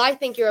say, well, I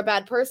think you're a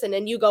bad person.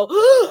 And you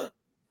go,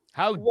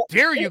 how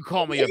dare you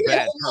call me a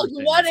bad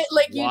person?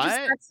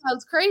 That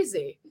sounds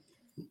crazy.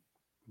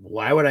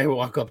 Why would I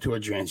walk up to a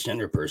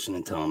transgender person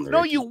and tell them they're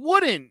No, you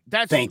wouldn't.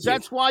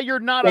 That's why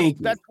you're not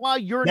that's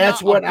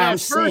what a bad I'm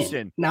saying.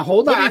 person. Now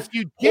hold on. If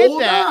you did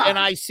that and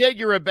I said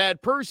you're a bad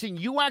person,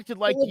 you acted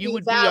like you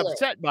would be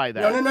upset by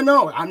that.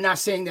 No. I'm not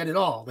saying that at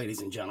all,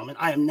 ladies and gentlemen.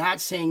 I am not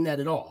saying that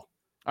at all.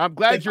 I'm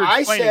glad you're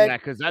explaining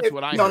that because that's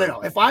what I heard.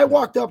 No. If I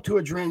walked up to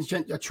a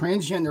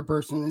transgender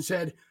person and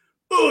said,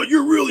 "Oh,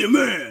 you're really a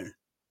man,"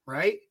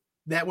 right?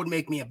 That would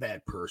make me a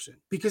bad person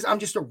because I'm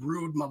just a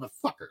rude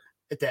motherfucker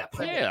at that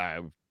point.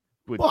 Yeah.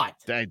 But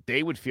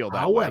they would feel that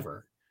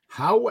however,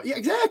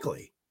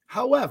 exactly.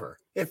 However,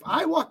 if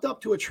I walked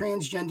up to a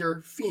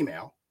transgender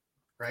female,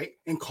 right,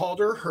 and called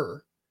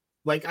her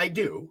like I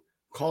do,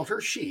 called her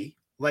she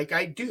like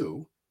I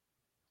do,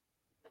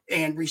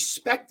 and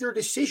respect their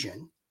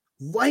decision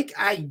like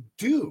I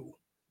do,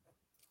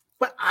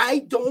 but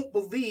I don't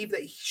believe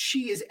that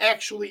she is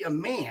actually a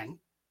man,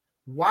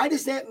 why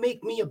does that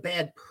make me a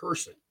bad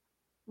person?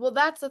 Well,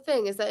 that's the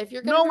thing is that if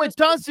you're going it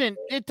doesn't.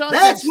 It doesn't.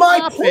 That's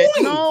my point.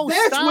 No,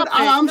 that's what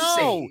I'm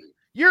saying.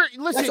 You're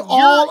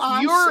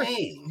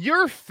saying.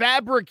 You're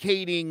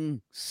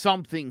fabricating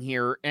something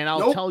here, and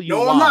I'll tell you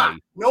why.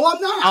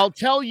 I'm not. I'll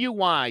tell you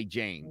why,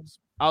 James.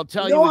 I'll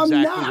tell you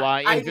exactly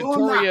why. And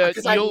Victoria,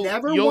 because I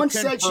never once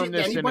said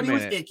anybody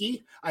was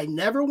icky. I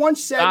never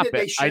once said that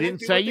they shouldn't. I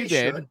didn't say you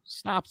did.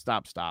 Stop.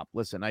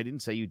 Listen, I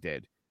didn't say you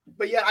did.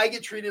 But yeah, I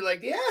get treated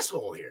like the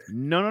asshole here.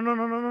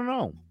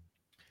 No.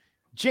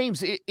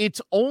 James, it's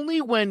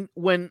only when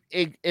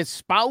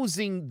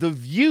espousing the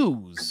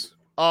views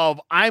of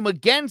I'm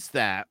against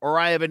that or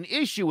I have an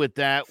issue with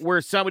that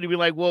where somebody be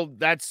like, well,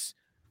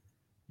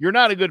 you're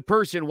not a good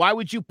person. Why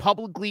would you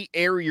publicly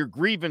air your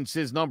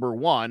grievances? Number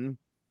one,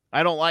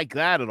 I don't like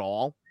that at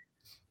all.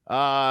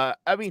 I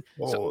mean,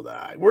 hold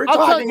on. We're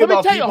talking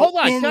about people. Hold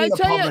on.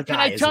 Can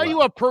I tell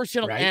you a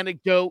personal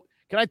anecdote?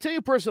 Can I tell you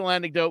a personal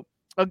anecdote?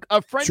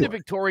 A friend of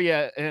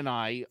Victoria and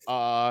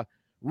I,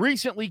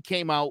 recently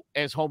came out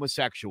as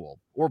homosexual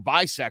or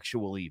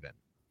bisexual even.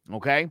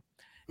 Okay.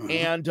 Mm-hmm.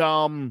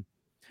 And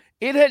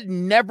it had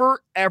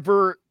never,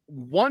 ever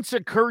once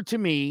occurred to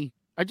me.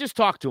 I just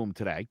talked to him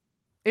today.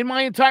 In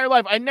my entire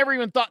life, I never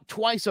even thought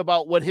twice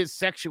about what his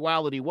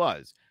sexuality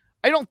was.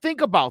 I don't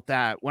think about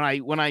that when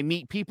I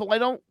meet people. I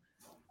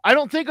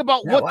don't think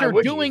about what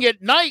they're doing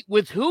at night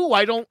with who.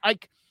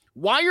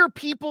 Why are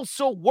people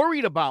so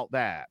worried about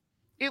that?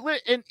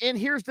 And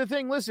here's the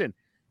thing. Listen,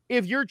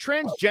 if you're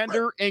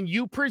transgender and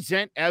you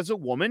present as a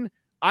woman,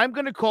 I'm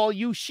going to call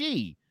you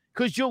she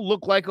because you'll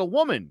look like a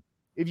woman.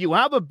 If you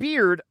have a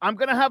beard, I'm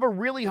going to have a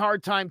really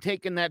hard time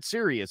taking that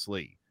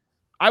seriously.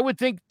 I would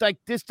think like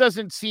this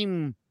doesn't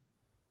seem,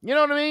 you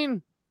know what I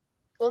mean?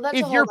 Well, that's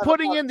if you're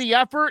putting in the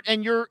effort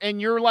and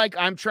you're like,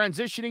 I'm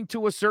transitioning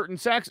to a certain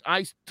sex,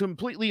 I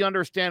completely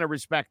understand and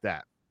respect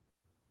that.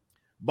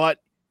 But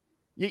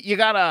you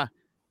gotta,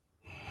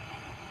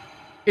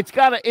 it's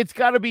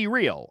gotta be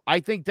real. I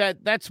think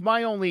that's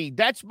my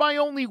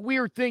only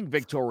weird thing,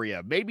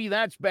 Victoria. Maybe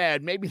that's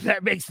bad. Maybe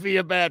that makes me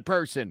a bad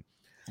person.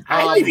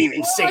 I didn't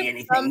even say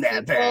anything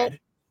that bad.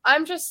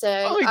 I'm just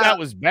saying. I think that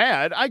was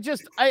bad.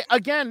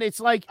 Again, it's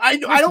like I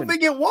don't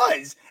think it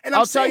was. And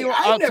I'll tell you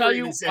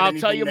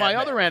my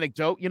other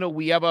anecdote. You know,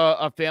 we have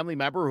a family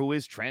member who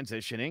is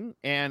transitioning,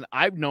 and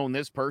I've known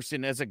this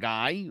person as a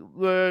guy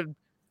for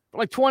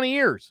like 20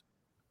 years,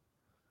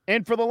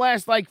 and for the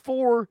last like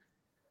 4,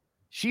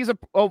 she's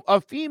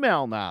a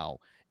female now,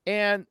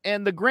 and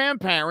the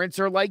grandparents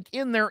are like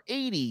in their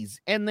 80s,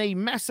 and they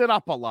mess it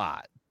up a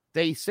lot.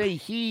 They say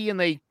he, and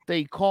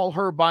they call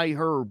her by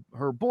her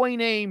boy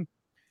name.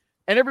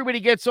 And everybody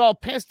gets all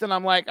pissed, and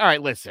I'm like, all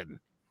right, listen.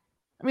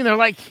 I mean, they're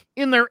like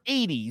in their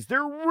 80s.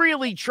 They're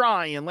really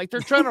trying. Like, they're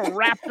trying to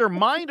wrap their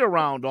mind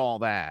around all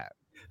that.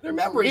 Their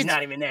memory's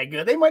not even that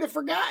good. They might have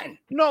forgotten.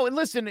 No, and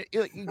listen,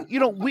 you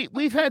know,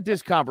 we've had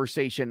this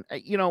conversation,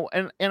 you know,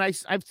 and I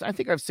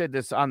think I've said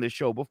this on this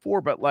show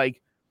before, but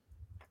like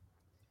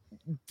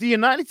the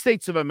United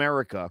States of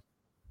America,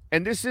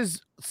 and this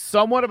is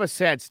somewhat of a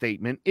sad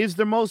statement, is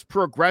the most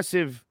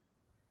progressive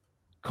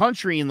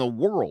country in the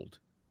world.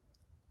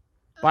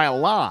 By a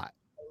lot.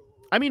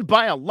 I mean,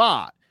 by a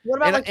lot.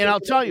 And I'll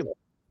tell you,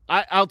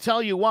 I'll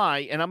tell you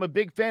why. And I'm a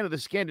big fan of the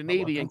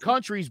Scandinavian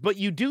countries, but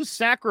you do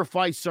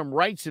sacrifice some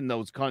rights in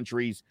those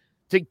countries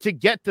to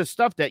get the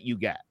stuff that you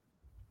get.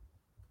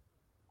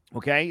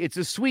 Okay. It's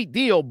a sweet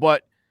deal,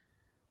 but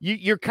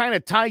you're kind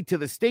of tied to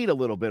the state a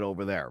little bit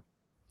over there.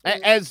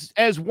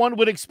 As one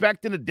would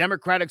expect in a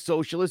democratic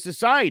socialist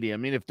society. I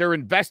mean, if they're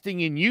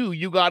investing in you,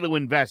 you got to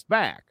invest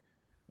back.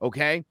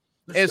 Okay.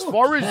 As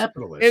far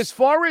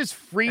as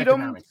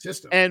freedom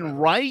and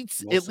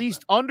rights, at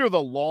least under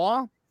the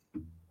law,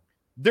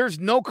 there's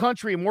no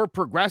country more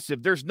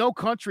progressive. There's no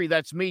country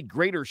that's made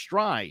greater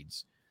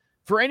strides.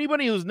 For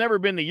anybody who's never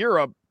been to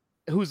Europe,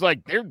 who's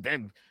like,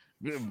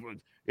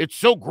 it's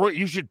so great,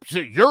 you should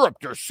see Europe,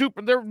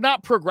 they're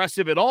not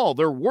progressive at all.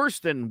 They're worse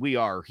than we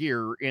are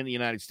here in the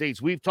United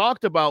States. We've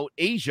talked about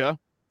Asia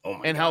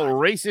and how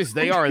racist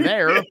they are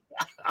there.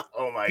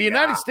 The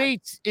United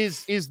States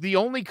is the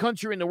only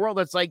country in the world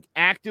that's like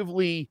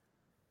actively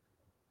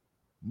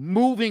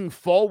moving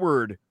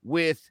forward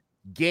with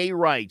gay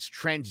rights,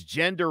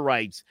 transgender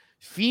rights,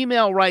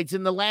 female rights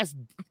in the last,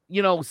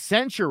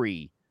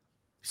 century,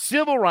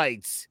 civil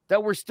rights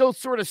that we're still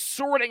sort of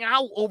sorting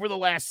out over the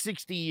last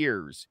 60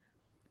 years.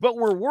 But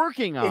we're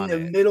working on it.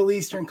 In the Middle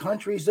Eastern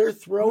countries, they're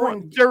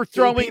throwing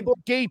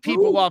gay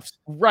people off.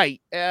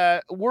 Right.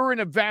 We're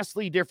in a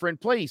vastly different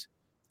place.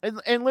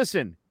 And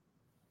listen,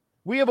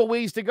 we have a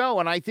ways to go.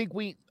 And I think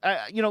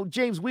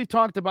James, we've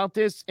talked about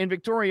this. And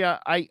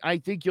Victoria,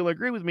 I think you'll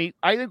agree with me.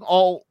 I think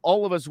all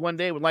of us one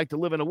day would like to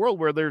live in a world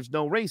where there's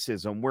no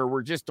racism, where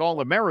we're just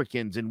all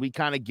Americans and we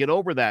kind of get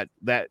over that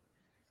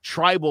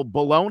tribal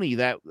baloney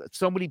that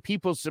so many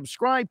people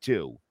subscribe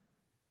to.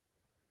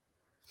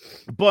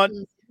 But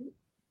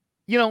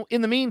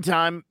in the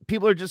meantime,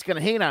 people are just going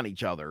to hate on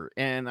each other,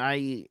 and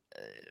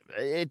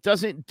it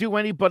doesn't do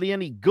anybody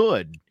any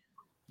good.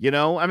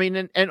 I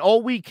mean, and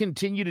all we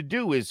continue to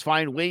do is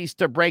find ways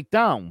to break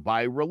down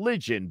by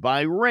religion,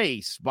 by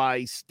race,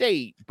 by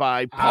state,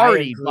 by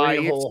party,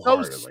 it's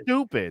so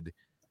stupid.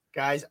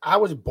 Guys, I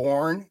was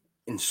born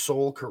in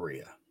Seoul,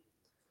 Korea.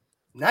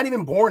 Not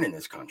even born in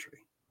this country.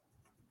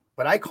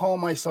 But I call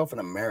myself an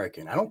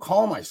American. I don't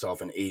call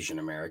myself an Asian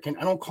American.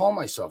 I don't call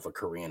myself a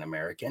Korean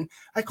American.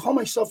 I call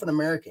myself an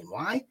American.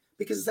 Why?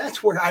 Because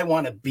that's where I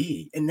want to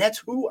be. And that's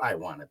who I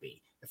want to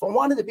be. If I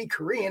wanted to be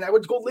Korean, I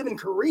would go live in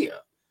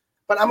Korea.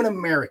 But I'm an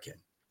American,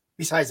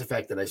 besides the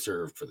fact that I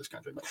served for this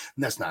country. But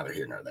that's neither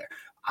here nor there.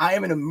 I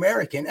am an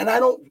American, and I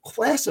don't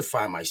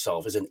classify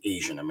myself as an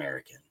Asian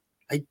American.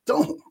 I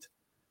don't.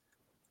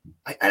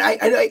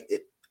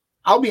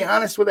 I'll be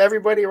honest with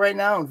everybody right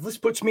now. If this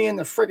puts me in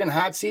the friggin'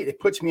 hot seat,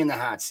 it puts me in the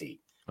hot seat.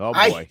 Oh, boy.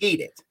 I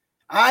hate it.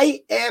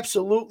 I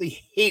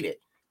absolutely hate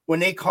it when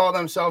they call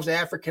themselves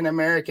African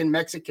American,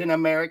 Mexican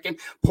American,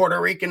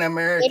 Puerto Rican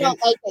American, they don't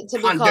like it to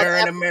be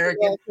Honduran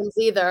American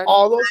either.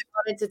 All those.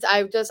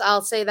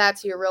 I'll say that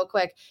to you real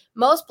quick.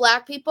 Most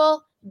Black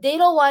people, they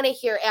don't want to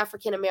hear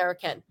African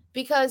American.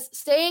 Because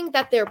saying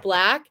that they're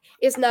Black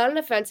is not an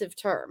offensive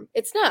term.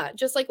 It's not.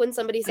 Just like when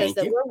somebody says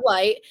that we're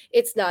white,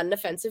 it's not an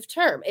offensive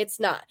term. It's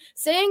not.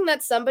 Saying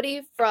that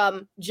somebody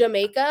from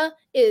Jamaica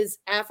is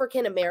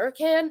African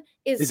American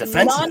is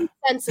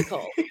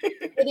nonsensical.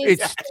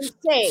 It's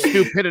insane.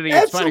 Stupidity.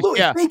 Absolutely.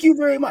 Yeah. Thank you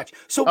very much.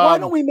 So why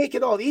don't we make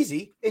it all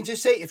easy and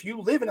just say, if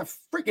you live in a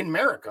freaking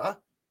America,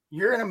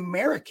 you're an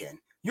American.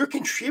 You're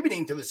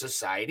contributing to the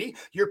society.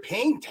 You're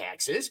paying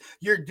taxes.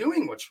 You're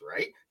doing what's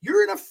right.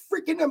 You're in a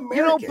freaking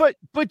American.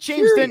 But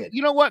James, period. then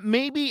you know what?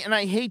 Maybe, and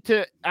I hate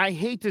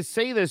to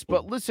say this,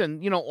 but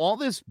listen, all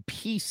this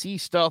PC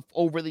stuff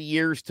over the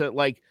years to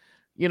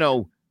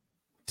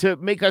to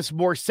make us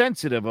more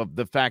sensitive of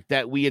the fact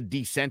that we had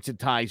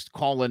desensitized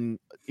calling,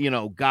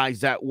 guys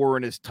that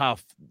weren't as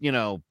tough,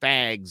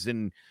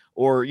 fags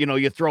or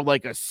you throw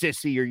like a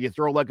sissy or you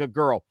throw like a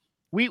girl.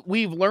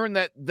 We've learned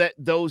that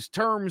those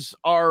terms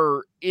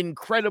are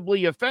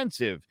incredibly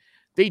offensive.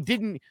 They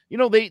didn't,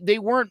 they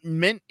weren't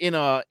meant in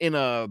a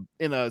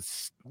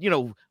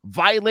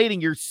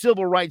violating your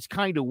civil rights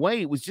kind of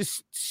way. It was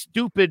just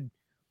stupid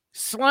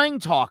slang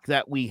talk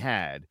that we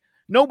had.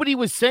 Nobody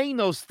was saying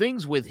those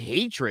things with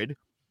hatred.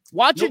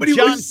 Nobody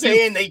was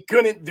saying they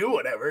couldn't do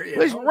whatever.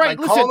 Right.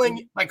 By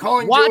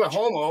calling you a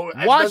homo, it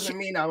doesn't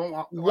mean I don't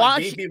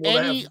want gay people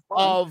to have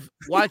fun.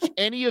 Watch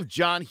any of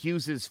John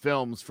Hughes's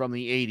films from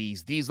the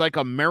 80s, these like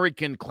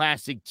American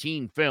classic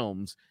teen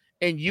films,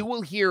 and you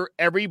will hear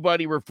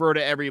everybody refer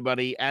to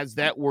everybody as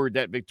that word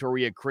that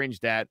Victoria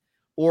cringed at,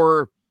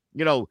 or,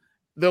 they'll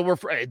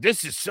refer,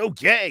 this is so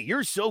gay.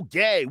 You're so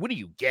gay. What are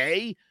you,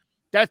 gay?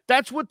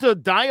 That's what the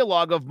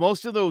dialogue of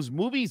most of those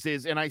movies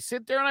is. And I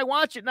sit there and I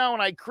watch it now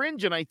and I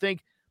cringe and I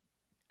think,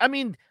 I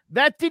mean,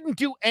 that didn't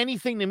do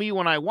anything to me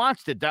when I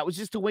watched it. That was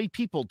just the way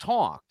people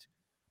talked.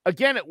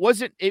 Again, it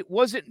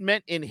wasn't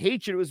meant in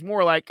hatred. It was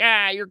more like,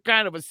 you're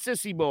kind of a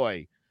sissy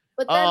boy.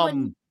 But then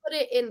when you put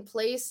it in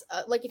place,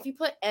 like if you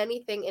put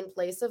anything in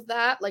place of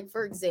that, like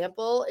for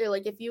example,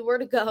 like if you were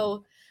to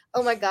go,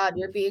 oh my God,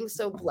 you're being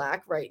so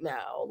black right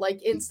now.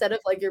 Like instead of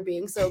like you're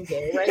being so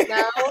gay right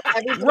now.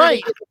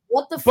 Right.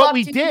 What the fuck? But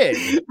we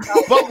did.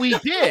 But we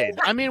did.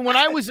 I mean, when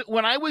I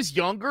was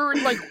younger,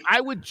 like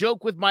I would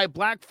joke with my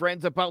black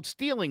friends about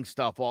stealing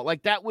stuff.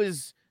 That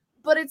was.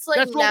 But it's like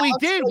that's what we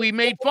did. We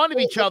made fun of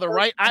each other,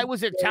 right? I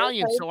was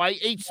Italian, so I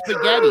ate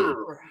spaghetti.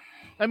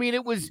 I mean,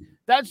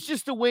 that's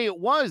just the way it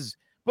was.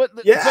 But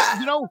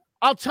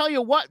I'll tell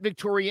you what,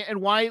 Victoria,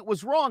 and why it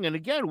was wrong. And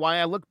again, why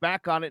I look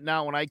back on it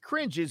now and I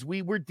cringe is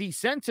we were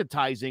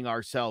desensitizing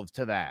ourselves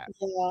to that.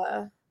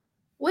 Yeah.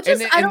 Which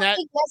is, I don't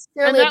think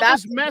necessarily that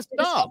was messed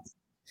up.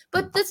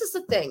 But this is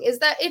the thing, is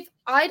that if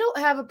I don't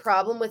have a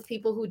problem with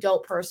people who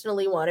don't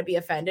personally want to be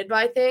offended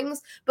by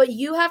things, but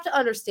you have to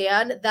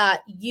understand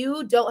that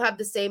you don't have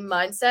the same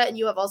mindset and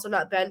you have also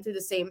not been through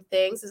the same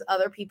things as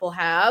other people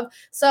have.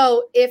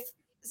 So if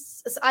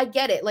I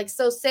get it. Like,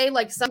 so say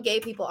like some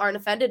gay people aren't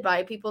offended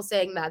by people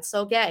saying that's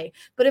so gay.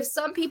 But if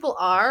some people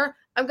are,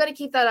 I'm going to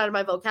keep that out of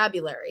my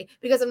vocabulary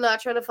because I'm not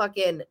trying to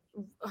fucking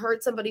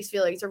hurt somebody's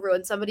feelings or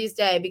ruin somebody's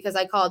day because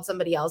I called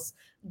somebody else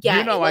gay.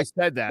 I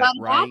said that,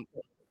 right?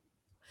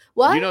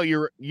 What?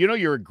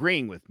 You're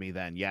agreeing with me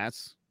then,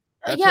 yes?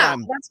 That's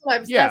what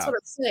I'm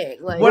saying.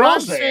 Like, what I'm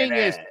saying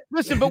is,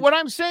 listen, but what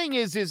I'm saying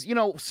is,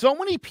 so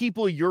many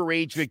people your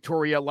age,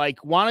 Victoria,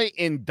 like want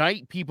to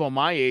indict people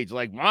my age,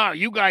 like, wow,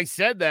 you guys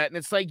said that. And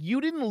it's like,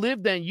 you didn't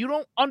live then. You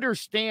don't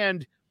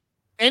understand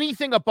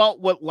anything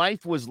about what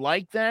life was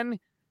like then.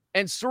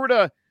 And sort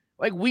of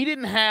like, we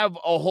didn't have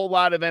a whole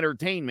lot of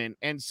entertainment.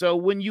 And so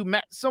when you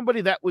met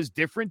somebody that was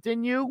different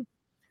than you,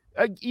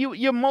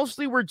 you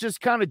mostly were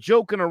just kind of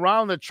joking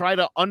around to try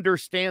to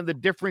understand the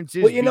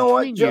differences. Well, you know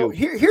what, Joe?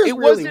 Here's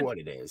really what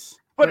it is.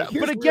 But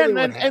again,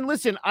 really and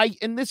listen,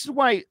 and this is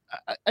why,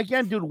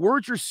 again, dude,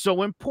 words are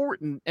so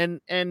important.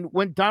 And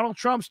when Donald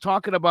Trump's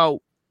talking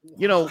about,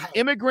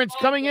 immigrants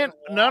coming in,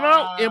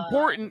 no,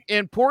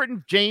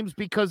 important, James,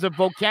 because the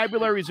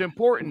vocabulary is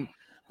important.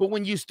 But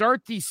when you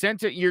start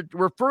you're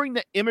referring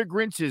to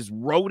immigrants as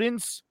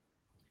rodents.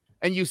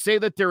 And you say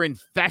that they're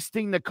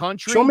infesting the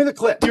country. Show me the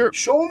clip.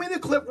 Show me the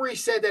clip where he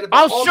said that.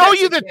 I'll show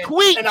you the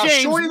tweet, and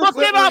James. I'll show you the look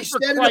clip it where up he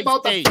said it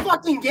about the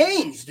fucking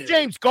gangs, dude.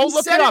 James, go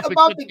look it up.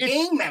 About the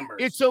gang members.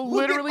 It's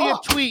literally a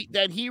tweet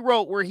that he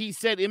wrote where he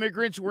said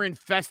immigrants were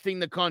infesting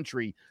the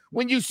country.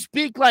 When you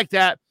speak like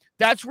that,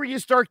 that's where you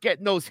start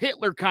getting those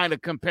Hitler kind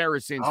of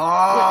comparisons.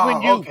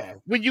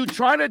 When you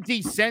try to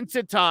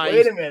desensitize.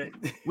 Wait a minute.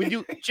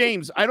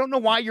 James, I don't know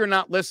why you're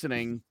not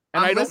listening.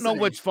 And I don't know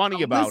what's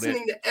funny about it.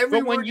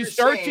 But when you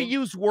start to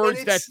use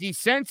words that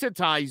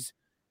desensitize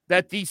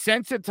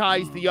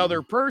the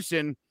other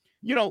person,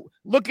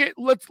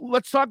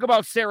 let's talk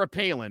about Sarah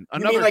Palin. You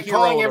mean like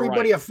calling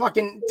everybody a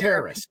fucking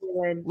terrorist?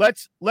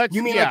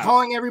 You mean like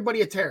calling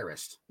everybody a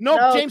terrorist?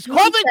 No, James,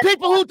 calling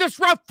people who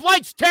disrupt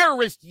flights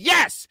terrorists.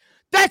 Yes,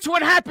 that's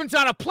what happens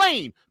on a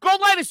plane. Go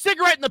light a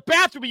cigarette in the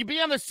bathroom, you'll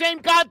be on the same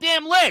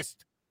goddamn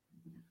list.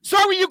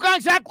 Sorry, you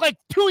guys act like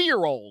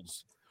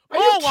 2-year-olds. Are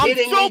you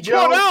kidding me,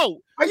 Joe?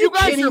 Are you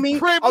kidding me?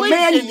 A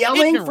man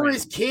yelling for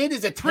his kid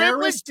is a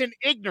terrorist? Privileged and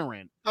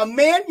ignorant. A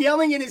man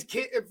yelling at his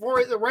kid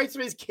for the rights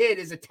of his kid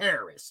is a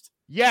terrorist.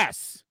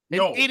 Yes.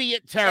 An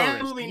idiot terrorist.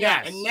 Absolutely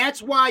not. And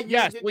that's why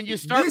when you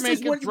start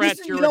making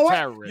threats, you're a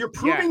terrorist. You're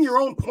proving your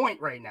own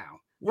point right now.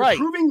 Right.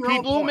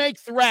 People who make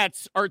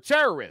threats are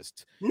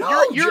terrorists.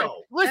 No,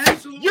 Joe.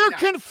 Listen, you're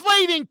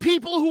conflating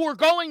people who are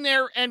going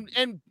there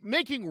and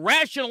making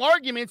rational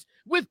arguments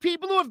with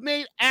people who have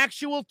made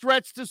actual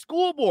threats to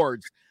school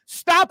boards.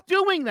 Stop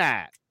doing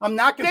that. I'm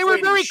not conflating. They were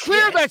very shit.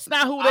 clear that's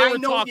not who they were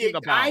talking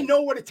about. I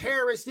know what a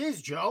terrorist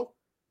is, Joe.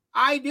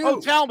 I do.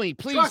 Oh, tell me.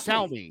 Please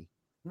tell me.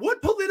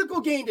 What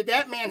political gain did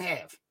that man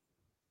have?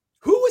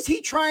 Who was he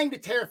trying to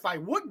terrify?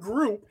 What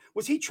group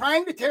was he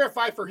trying to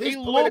terrify for his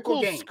political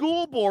gain? A local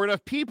school board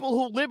of people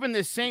who live in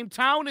the same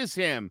town as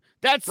him.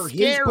 That's for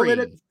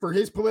scary. For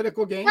his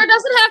political gain? There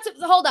doesn't have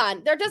to, hold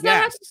on. There does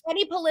not have to be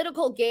any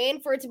political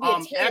gain for it to be a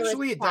terrorist.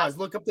 Actually, it does.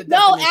 Look up the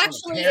No, definition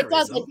actually, of it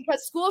doesn't,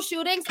 because school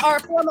shootings are a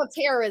form of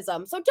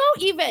terrorism. So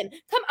don't even.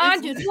 Come on,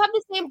 dude. You have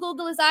the same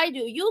Google as I do.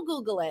 You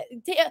Google it.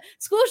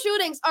 School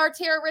shootings are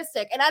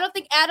terroristic. And I don't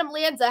think Adam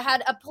Lanza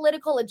had a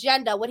political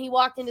agenda when he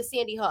walked into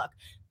Sandy Hook.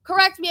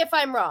 Correct me if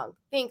I'm wrong.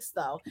 Thanks,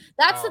 though.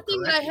 That's the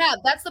thing that I have.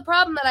 That's the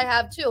problem that I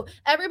have, too.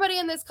 Everybody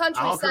in this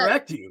country I'll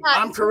correct you.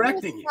 I'm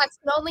correcting you.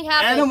 Only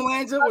happen Adam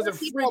Lanza was a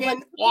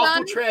friggin'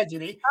 awful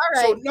tragedy.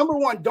 All right. So, number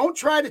one, don't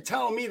try to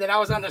tell me that I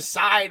was on the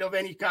side of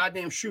any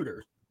goddamn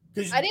shooter.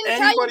 I didn't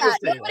tell you that.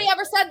 Nobody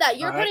ever said that.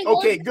 You're putting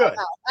okay, good.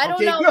 I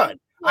don't know. Good.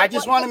 I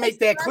just want to make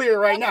that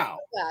clear right now.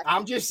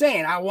 I'm just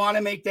saying, I want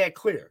to make that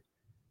clear.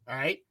 All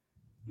right?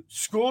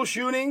 School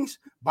shootings,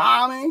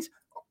 bombings,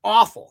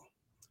 awful.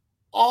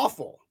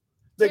 Awful.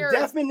 The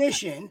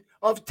definition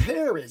of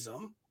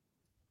terrorism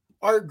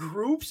are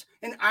groups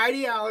and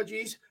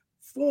ideologies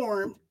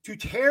formed to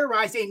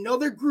terrorize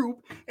another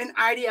group and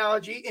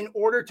ideology in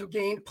order to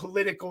gain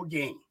political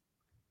gain.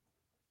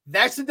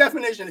 That's the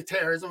definition of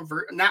terrorism,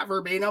 not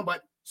verbatim,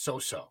 but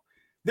so-so.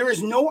 There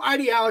is no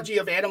ideology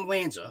of Adam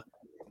Lanza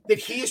that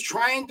he is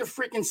trying to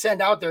freaking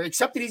send out there,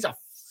 except that he's a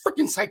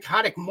freaking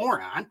psychotic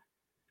moron.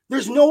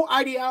 There's no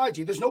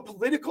ideology. There's no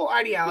political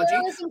ideology.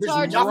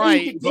 There's nothing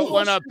right, but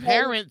when a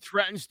parent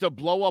threatens to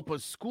blow up a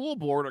school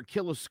board or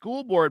kill a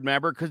school board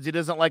member because he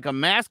doesn't like a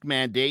mask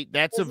mandate,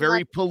 that's a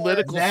very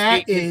political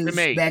statement to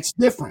make. That's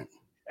different.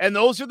 And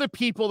those are the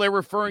people they're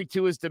referring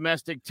to as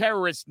domestic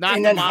terrorists, not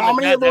and then the how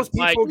many of those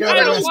people got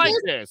arrested? Like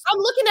this. I'm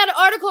looking at an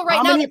article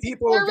right now. How many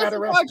people got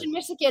arrested in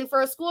Michigan for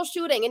a school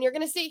shooting, and you're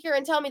going to sit here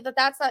and tell me that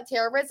that's not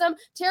terrorism?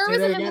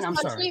 Terrorism in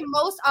this country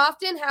most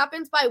often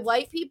happens by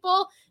white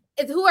people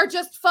who are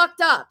just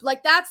fucked up.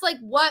 Like that's like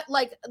what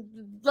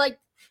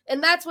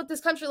and that's what this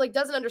country like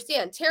doesn't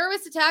understand.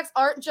 Terrorist attacks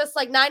aren't just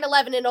like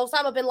 9/11 and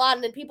Osama bin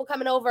Laden and people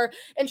coming over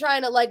and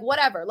trying to like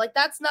whatever. Like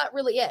that's not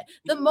really it.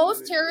 The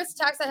most terrorist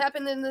attacks that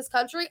happen in this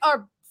country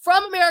are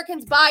from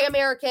Americans by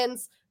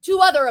Americans to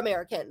other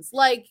Americans.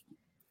 Like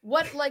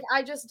what? Like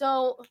I just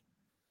don't.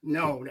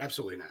 No,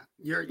 absolutely not.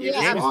 You're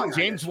wrong.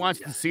 James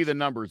wants to see the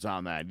numbers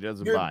on that. He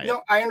doesn't buy it.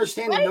 No, I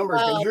understand the numbers,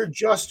 but you're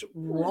just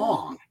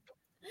wrong.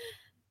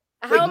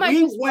 How am I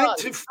we went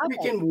to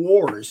freaking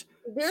wars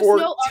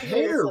for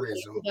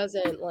terrorism. Who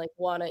doesn't like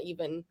want to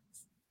even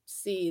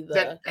see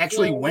that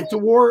actually went to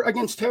war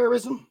against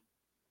terrorism?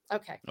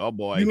 Okay. Oh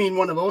boy. You mean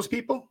one of those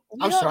people?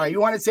 I'm sorry. You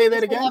want to say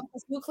that again?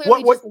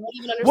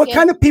 What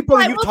kind of people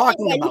are you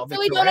talking about? You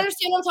really don't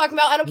understand what I'm talking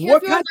about. I don't care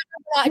if you're not.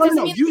 It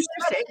doesn't mean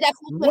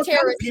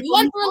you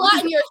went through a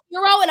lot and you're a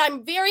hero, and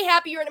I'm very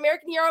happy you're an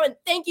American hero, and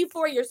thank you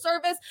for your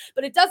service.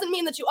 But it doesn't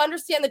mean that you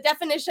understand the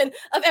definition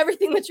of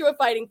everything that you are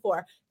fighting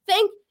for.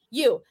 Thank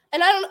you.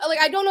 And I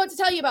don't know what to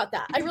tell you about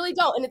that. I really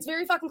don't. And it's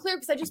very fucking clear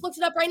because I just looked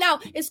it up right now.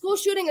 Is school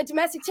shooting a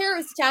domestic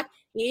terrorist attack?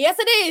 Yes,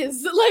 it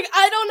is. Like,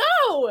 I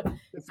don't know.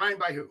 Defined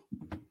by who?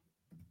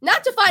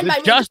 Not defined by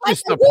me.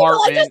 Justice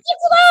Department. I just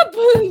looked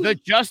it up. The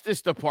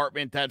Justice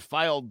Department that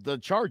filed the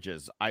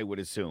charges, I would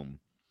assume.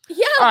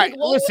 Yeah. All right,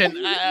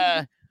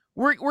 listen,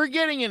 we're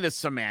getting into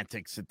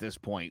semantics at this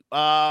point.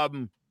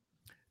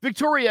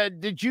 Victoria,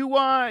 did you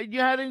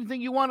had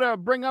anything you want to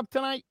bring up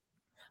tonight?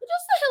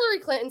 Just the Hillary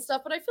Clinton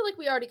stuff, but I feel like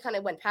we already kind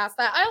of went past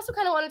that. I also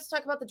kind of wanted to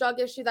talk about the drug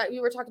issue that we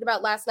were talking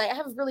about last night. I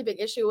have a really big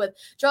issue with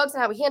drugs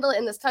and how we handle it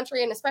in this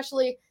country, and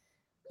especially,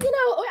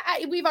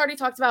 we've already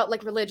talked about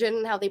like religion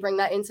and how they bring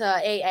that into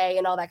AA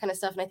and all that kind of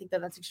stuff, and I think that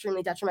that's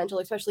extremely detrimental,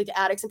 especially to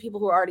addicts and people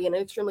who are already in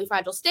an extremely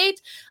fragile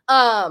state.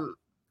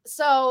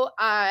 So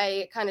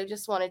I kind of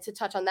just wanted to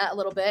touch on that a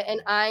little bit,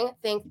 and I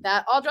think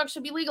that all drugs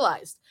should be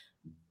legalized,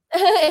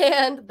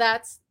 and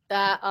that's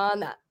that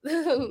on that.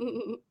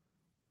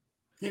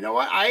 You know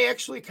what? I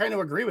actually kind of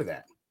agree with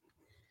that.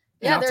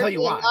 Yeah, there'd be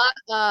a lot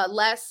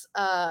less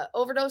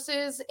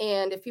overdoses,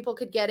 and if people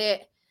could get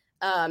it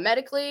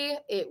medically,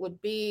 it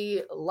would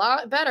be a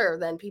lot better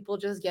than people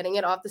just getting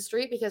it off the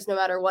street, because no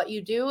matter what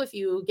you do, if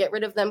you get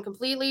rid of them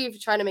completely, if you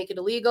try to make it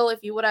illegal,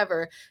 if you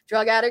whatever,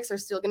 drug addicts are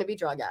still going to be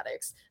drug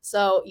addicts.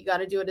 So you got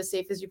to do it as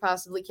safe as you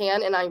possibly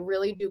can. And I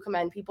really do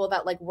commend people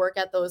that like work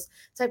at those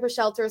type of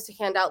shelters to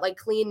hand out like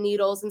clean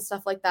needles and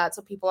stuff like that,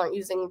 so people aren't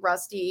using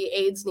rusty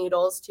AIDS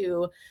needles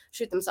to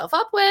shoot themselves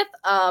up with.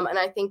 And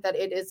I think that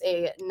it is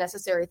a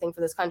necessary thing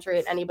for this country,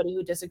 and anybody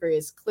who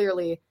disagrees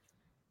clearly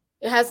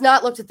it has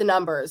not looked at the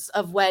numbers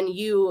of when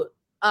you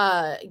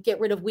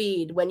get rid of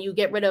weed, when you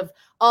get rid of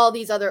all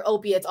these other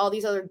opiates, all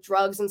these other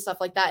drugs and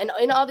stuff like that. And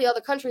in all the other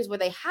countries where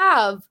they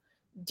have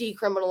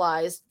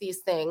decriminalized these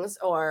things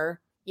or,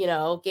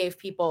 gave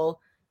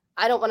people,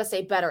 I don't want to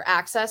say better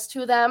access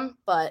to them,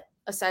 but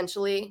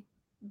essentially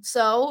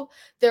so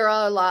there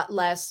are a lot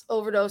less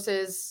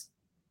overdoses,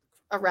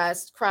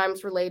 arrests,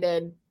 crimes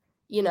related,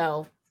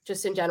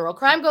 just in general.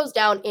 Crime goes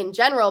down in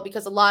general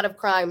because a lot of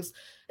crimes,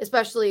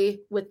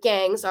 especially with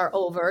gangs, are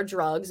over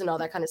drugs and all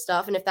that kind of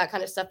stuff. And if that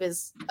kind of stuff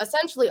is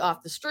essentially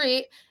off the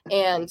street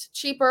and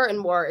cheaper and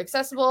more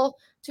accessible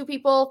to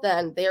people,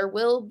 then there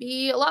will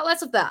be a lot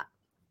less of that.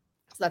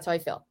 So that's how I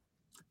feel.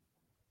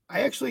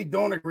 I actually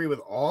don't agree with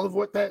all of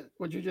what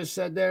you just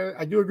said there.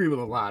 I do agree with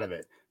a lot of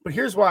it. But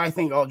here's why I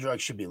think all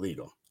drugs should be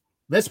legal.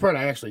 This part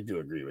I actually do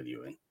agree with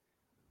you in.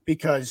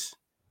 Because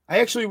I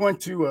actually went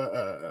to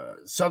a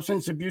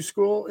substance abuse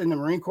school in the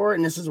Marine Corps,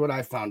 and this is what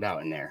I found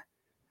out in there.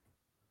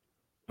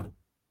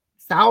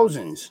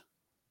 Thousands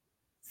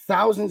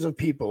of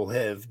people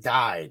have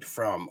died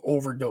from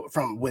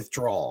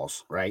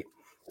withdrawals, right?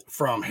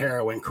 From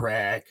heroin,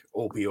 crack,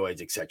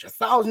 opioids, etc.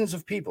 Thousands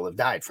of people have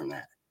died from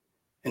that.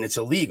 And it's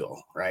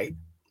illegal, right?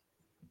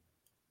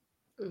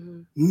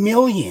 Mm-hmm.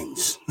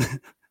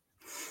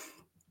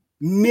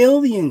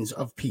 Millions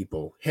of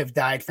people have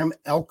died from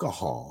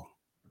alcohol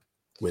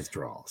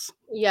withdrawals.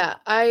 Yeah,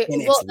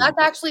 that's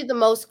actually the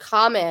most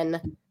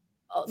common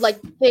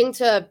thing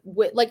to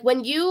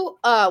when you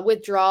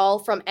withdraw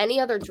from any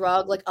other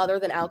drug other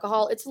than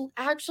alcohol, it's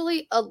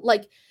actually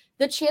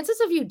the chances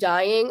of you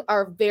dying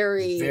are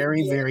very,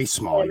 very, very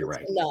small. You're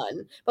right.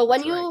 None. But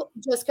when you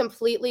just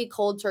completely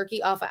cold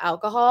turkey off of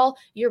alcohol,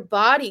 your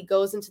body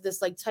goes into this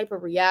type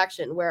of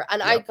reaction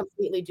I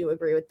completely do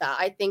agree with that.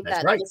 I think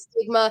that the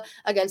stigma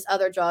against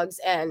other drugs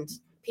and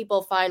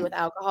people fine with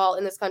alcohol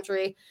in this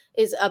country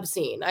is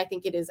obscene. I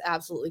think it is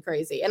absolutely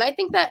crazy. And I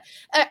think that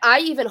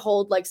I even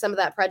hold some of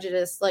that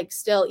prejudice,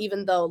 still,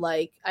 even though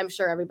I'm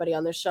sure everybody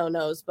on this show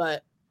knows,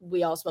 but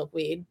we all smoke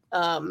weed.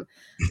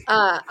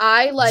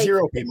 I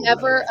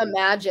never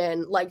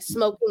imagine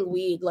smoking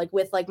weed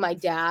with my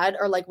dad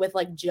or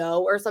with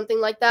Joe or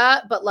something like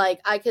that. But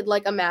I could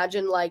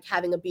imagine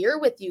having a beer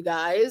with you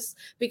guys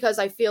because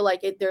I feel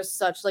there's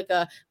such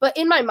but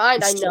in my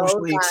mind, it's I know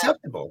socially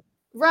acceptable.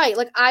 Right.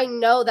 I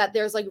know that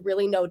there's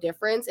really no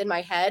difference in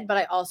my head, but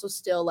I also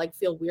still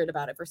feel weird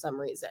about it for some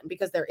reason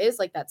because there is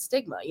that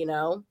stigma,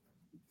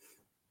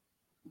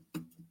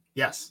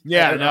 Yes.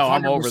 Yeah, no,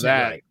 I'm over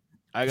that. Right.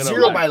 By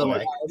the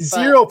way.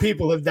 Zero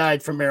people have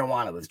died from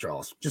marijuana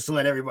withdrawals, just to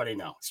let everybody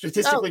know.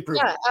 Statistically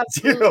proven. Yeah,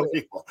 zero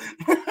people.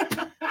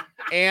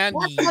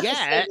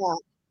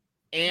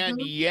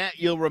 And yet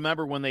you'll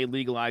remember when they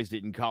legalized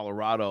it in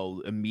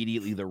Colorado,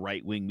 immediately the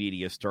right-wing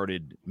media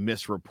started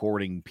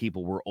misreporting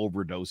people were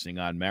overdosing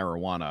on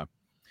marijuana.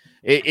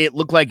 It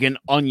looked like an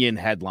Onion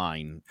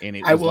headline.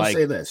 And I will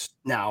say this.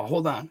 Now,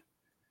 hold on.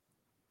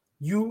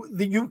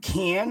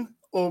 It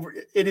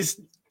is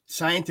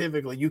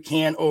scientifically, you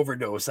can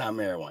overdose on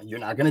marijuana. You're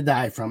not going to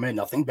die from it.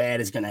 Nothing bad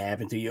is going to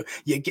happen to you.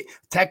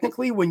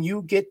 Technically, when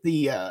you get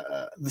the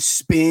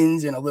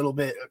spins and a little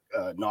bit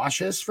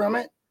nauseous from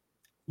it,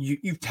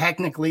 you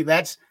technically,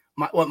 that's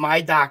what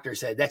my doctor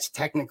said. That's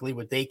technically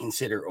what they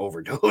consider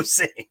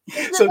overdosing.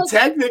 So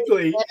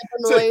technically,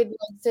 cannabinoid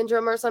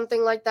syndrome or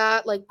something like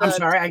that. I'm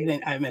sorry,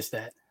 I missed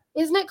that.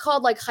 Isn't it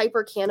called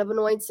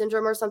hypercannabinoid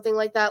syndrome or something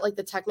like that?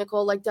 The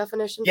technical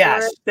definition.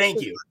 Yes, for it?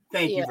 Thank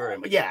you very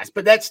much. Yes,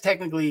 but that's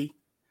technically.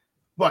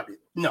 But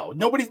no,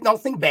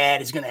 nothing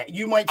bad is gonna.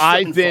 You might.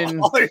 I've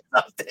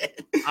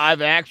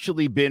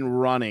actually been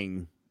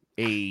running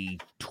a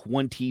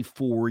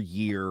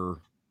 24-year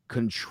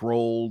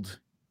controlled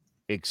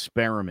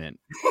experiment,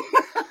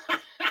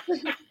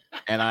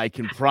 and I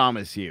can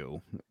promise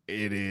you,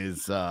 it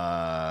is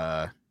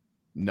no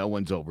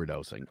one's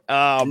overdosing.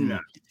 No.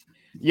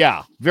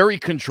 Yeah, very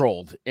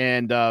controlled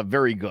and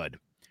very good.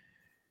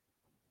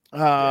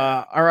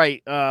 All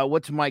right.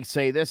 What's Mike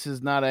say? This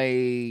is not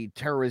a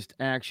terrorist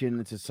action.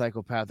 It's a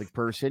psychopathic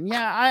person.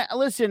 Yeah.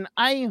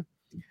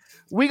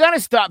 We got to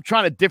stop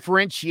trying to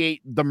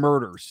differentiate the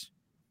murders.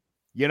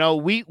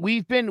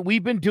 We've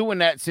been doing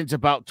that since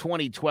about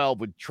 2012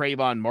 with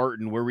Trayvon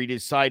Martin, where we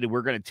decided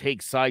we're going to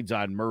take sides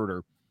on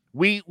murder.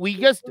 We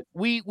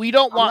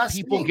don't want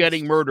people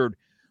getting murdered.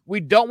 We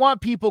don't want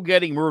people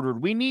getting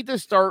murdered. We need to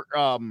start.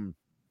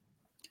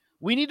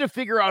 We need to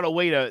figure out a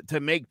way to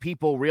make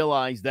people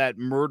realize that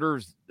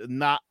murder's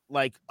not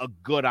a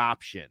good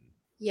option.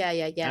 Yeah.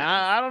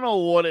 I don't know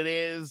what it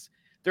is.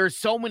 There's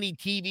so many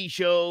TV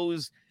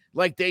shows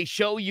they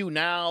show you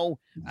now.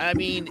 I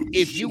mean,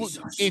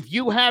 if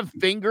you have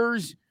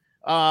fingers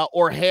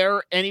or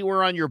hair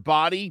anywhere on your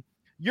body,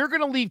 you're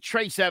going to leave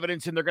trace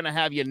evidence and they're going to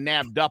have you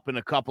nabbed up in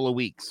a couple of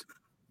weeks.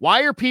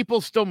 Why are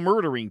people still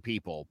murdering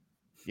people?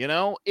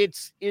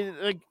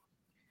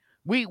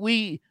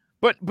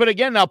 But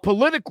again, now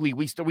politically,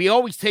 we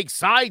always take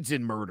sides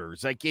in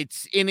murders.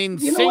 It's an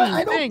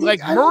insane thing.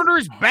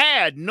 Murder's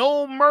bad.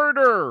 No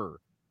murder.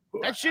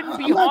 That shouldn't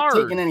be hard. I'm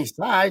not taking any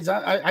sides.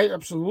 I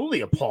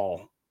absolutely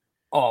appall.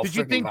 Did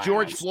you think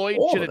George Floyd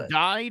should have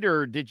died,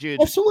 or did you?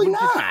 Absolutely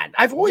not.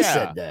 I've always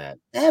said that.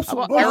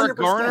 Absolutely. Eric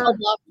Garner.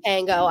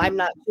 Tango. I'm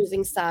not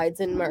choosing sides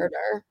in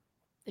murder.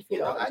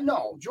 I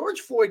know George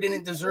Floyd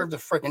didn't deserve to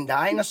freaking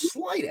die in the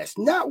slightest.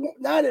 Not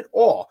at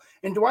all.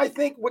 And do I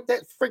think what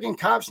that freaking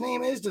cop's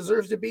name is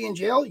deserves to be in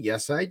jail?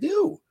 Yes, I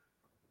do.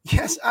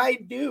 Yes, I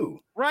do.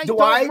 Right? Do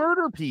Don't I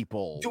murder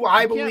people. Do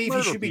I You can't believe he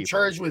murder should be people.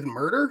 charged with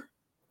murder?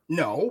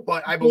 No,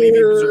 but I believe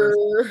he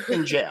deserves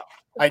in jail.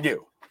 I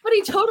do. But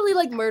he totally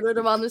like murdered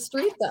him on the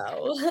street,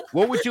 though.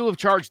 What would you have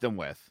charged him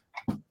with?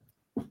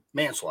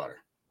 Manslaughter,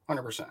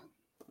 100%.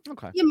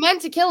 Okay. You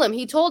meant to kill him.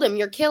 He told him,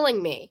 "You're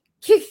killing me."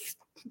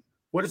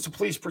 What is the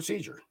police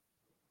procedure?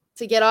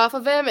 To get off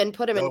of him and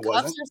put him No, in it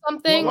cuffs wasn't. or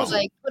something, No, it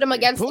wasn't. like put him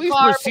against Police the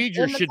car.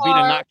 procedure in the should be to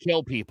car. not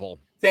kill people.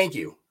 Thank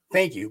you.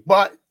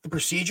 But the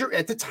procedure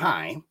at the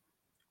time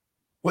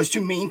was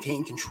to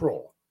maintain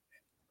control.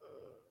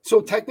 So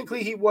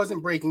technically, he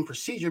wasn't breaking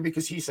procedure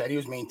because he said he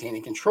was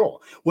maintaining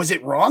control. Was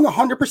it wrong?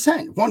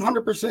 100%.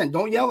 100%.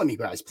 Don't yell at me,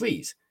 guys,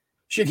 please.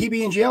 Should he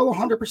be in jail?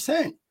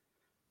 100%.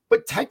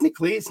 But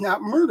technically, it's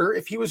not murder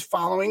if he was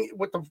following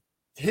what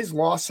his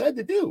law said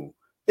to do.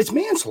 It's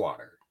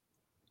manslaughter.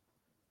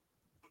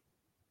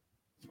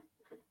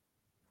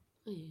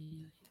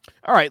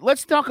 All right,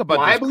 let's talk about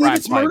Well, this I believe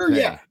it's crack pipe murder,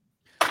 thing. yeah.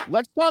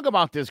 Let's talk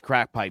about this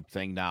crack pipe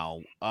thing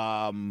now.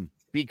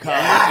 Because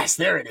Yes,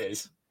 there it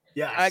is.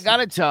 Yes. I got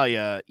to tell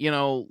you,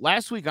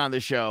 last week on the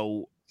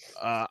show,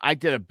 I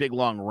did a big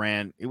long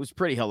rant. It was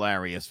pretty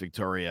hilarious,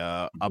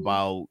 Victoria,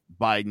 about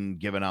Biden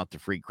giving out the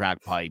free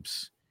crack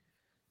pipes.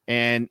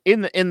 And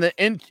in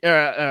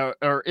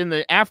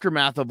the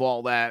aftermath of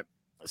all that,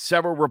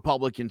 several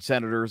Republican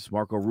senators,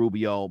 Marco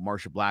Rubio,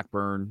 Marsha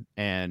Blackburn,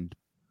 and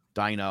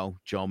Dino,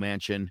 Joe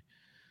Manchin,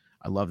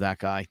 I love that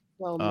guy.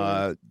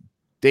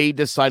 They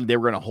decided they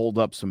were going to hold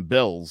up some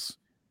bills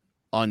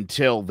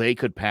until they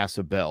could pass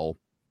a bill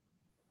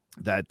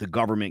that the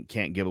government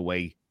can't give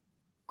away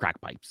crack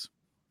pipes.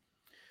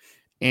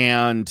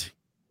 And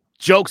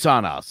joke's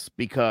on us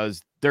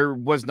because there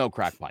was no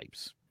crack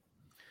pipes.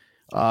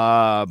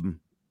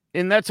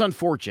 And that's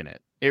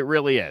unfortunate. It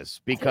really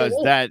is, because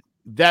that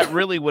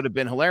really would have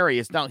been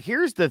hilarious. Now,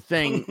 here's the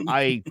thing.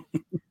 I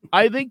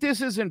think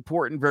this is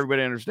important for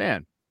everybody to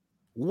understand.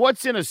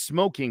 What's in a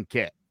smoking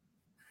kit?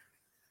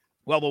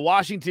 Well, the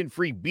Washington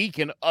Free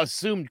Beacon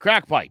assumed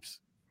crack pipes.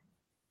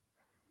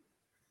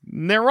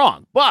 They're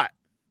wrong, but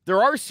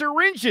there are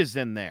syringes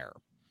in there.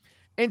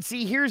 And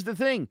see, here's the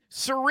thing.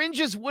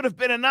 Syringes would have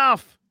been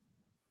enough.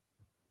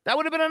 That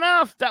would have been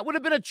enough. That would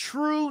have been a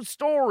true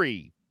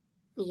story.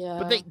 Yeah.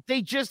 But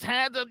they just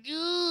had a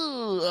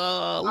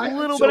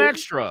little bit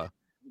extra.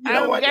 You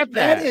know what?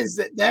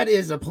 That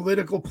is a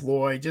political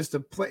ploy just to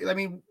play. I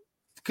mean,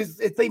 because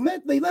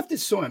they left it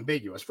so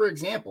ambiguous. For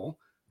example,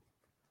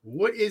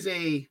 what is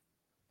a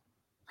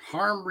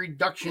harm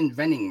reduction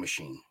vending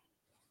machine?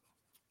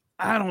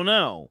 I don't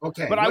know.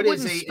 Okay, but I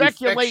wouldn't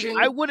speculate.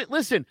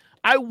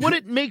 I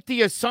wouldn't make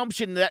the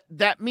assumption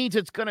that means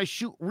it's going to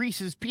shoot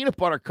Reese's peanut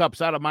butter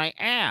cups out of my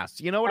ass.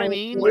 You know what I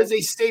mean? What is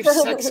a safe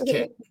sex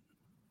kit?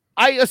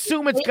 I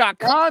assume it's got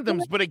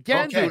condoms, but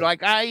again, dude, all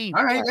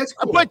right, that's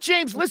cool. But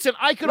James, listen,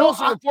 I could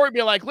also report and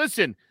be like,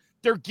 listen,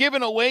 they're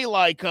giving away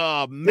like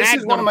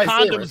Magnum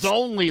condoms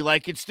only,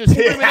 like it's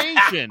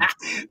discrimination.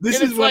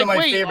 This is one of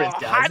my favorites,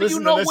 guys. How do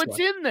you know what's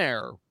in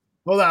there?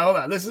 Hold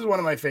on. This is one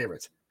of my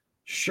favorites.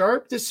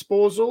 Sharp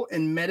disposal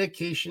and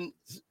medication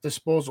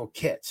disposal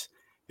kits.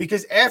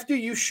 Because after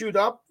you shoot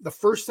up, the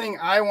first thing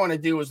I want to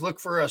do is look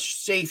for a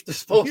safe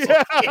disposal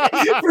kit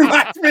for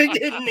my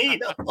freaking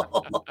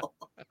needle.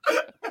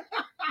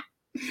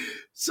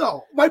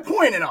 So my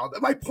point in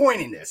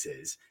this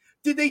is,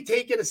 did they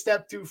take it a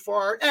step too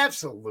far?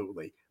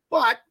 Absolutely.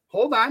 But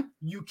hold on,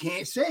 you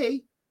can't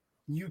say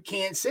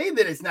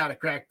that it's not a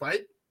crack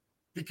pipe,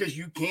 because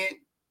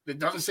it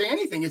doesn't say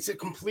anything. It's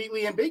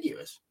completely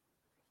ambiguous.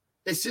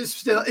 It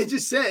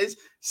just says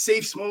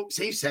safe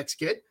sex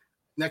kit.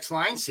 Next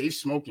line, safe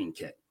smoking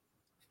kit.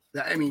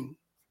 I mean,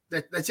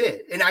 that's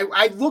it. And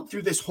I looked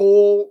through this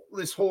whole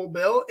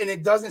bill, and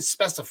it doesn't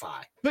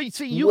specify. But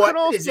see, you could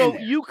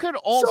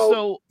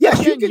also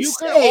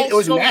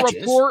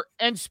report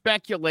and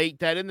speculate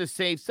that in the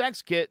safe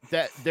sex kit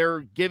that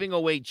they're giving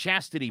away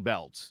chastity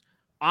belts.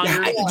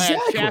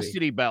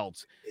 Chastity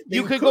belts.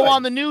 You could go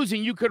on the news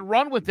and you could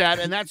run with that,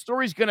 and that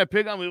story's going to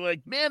pick up. We're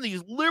like, man,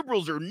 these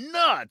liberals are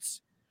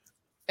nuts.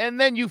 And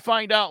then you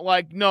find out,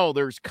 like, no,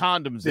 there's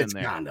condoms in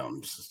there.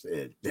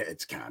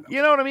 It's condoms.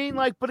 You know what I mean?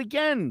 Like, but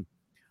again,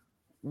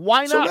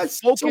 why not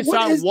focus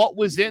on what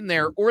was in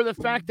there, or the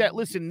fact that,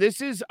 listen,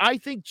 I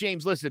think,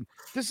 James, listen,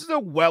 this is a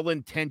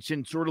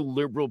well-intentioned sort of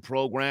liberal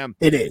program.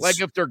 It is. Like,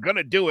 if they're going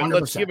to do it, 100%.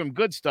 let's give them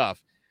good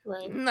stuff.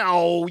 Right.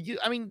 No,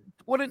 I mean,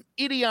 what an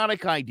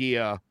idiotic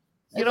idea.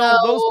 You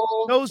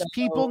know, those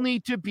people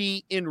need to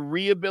be in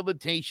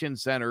rehabilitation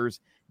centers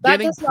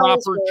getting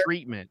proper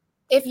treatment.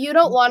 If you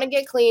don't want to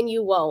get clean,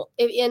 you won't.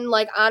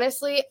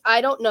 Honestly, I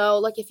don't know.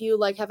 Like, if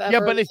you have ever. Yeah,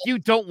 but if you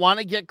don't want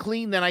to get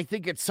clean, then I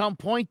think at some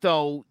point,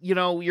 though,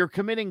 you're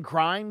committing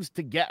crimes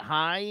to get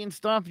high and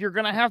stuff. You're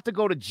gonna have to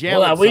go to jail.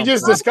 Well, we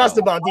just discussed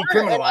about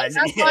decriminalizing.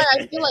 That's why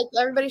I feel like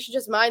everybody should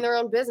just mind their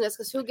own business,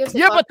 because who gives a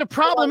fuck? fuck? But the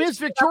problem is,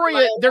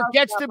 Victoria, there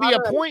gets to be a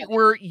point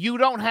where you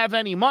don't have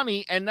any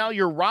money, and now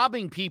you're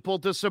robbing people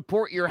to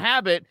support your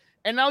habit,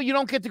 and now you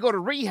don't get to go to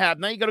rehab.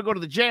 Now you got to go to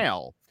the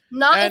jail.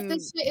 Not if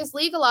this shit is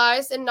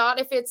legalized, and not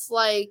if it's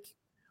like.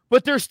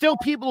 But there's still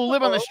people who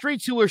live on the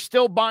streets who are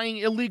still buying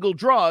illegal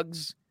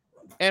drugs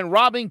and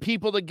robbing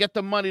people to get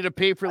the money to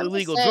pay for the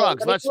illegal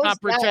drugs. Let's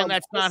not pretend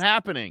that's not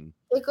happening.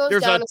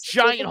 There's a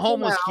giant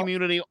homeless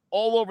community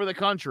all over the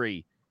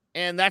country,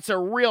 and that's a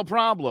real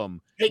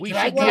problem. We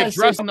should be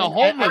addressing the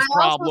homeless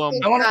problem.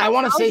 I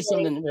want to say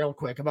something real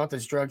quick about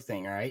this drug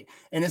thing, all right?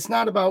 And it's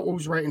not about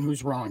who's right and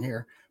who's wrong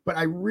here, but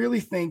I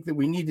really think that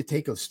we need to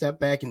take a step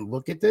back and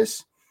look at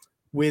this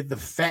with the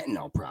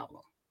fentanyl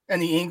problem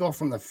and the angle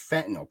from the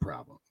fentanyl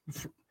problem,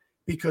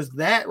 because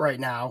that right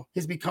now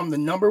has become the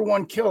number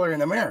one killer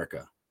in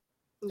America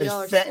is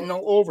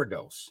fentanyl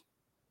overdose.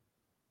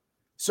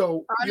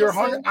 So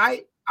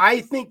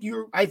I think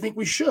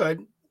we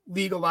should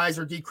legalize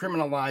or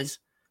decriminalize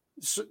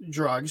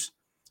drugs.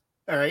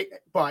 All right.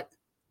 But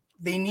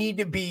they need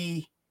to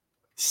be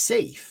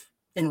safe.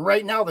 And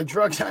right now the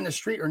drugs on the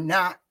street are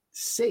not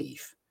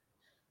safe.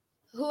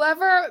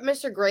 Whoever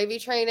Mr. Gravy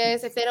Train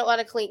is, if they don't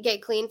want to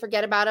get clean,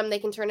 forget about them. They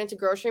can turn into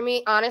grocery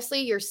meat.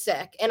 Honestly, you're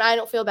sick. And I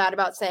don't feel bad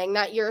about saying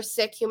that. You're a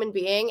sick human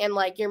being. And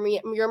like your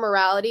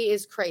morality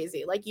is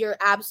crazy. Like you're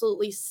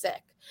absolutely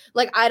sick.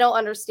 Like, I don't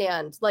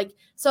understand. Like,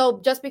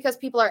 so just because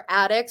people are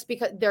addicts,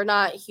 because they're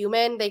not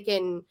human, they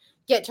can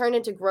get turned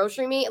into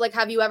grocery meat. Like,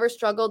 have you ever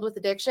struggled with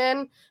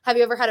addiction? Have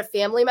you ever had a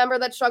family member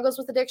that struggles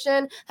with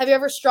addiction? Have you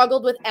ever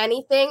struggled with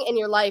anything in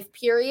your life,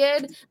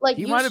 period? Like,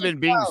 he might have been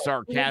being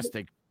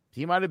sarcastic.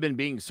 He might have been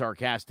being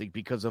sarcastic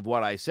because of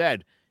what I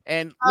said.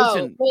 And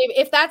listen,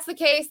 if that's the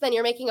case, then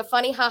you're making a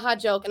funny haha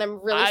joke, and I'm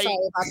really sorry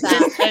about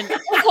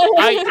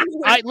that.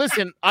 And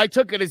listen, I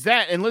took it as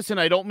that. And listen,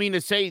 I don't mean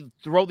to say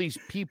throw these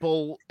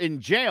people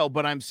in jail,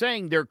 but I'm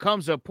saying there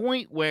comes a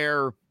point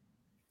where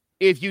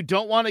if you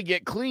don't want to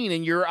get clean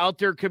and you're out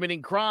there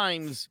committing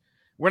crimes,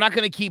 we're not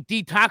going to keep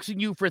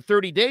detoxing you for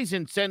 30 days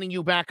and sending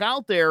you back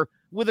out there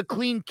with a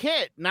clean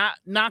kit. Not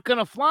going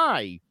to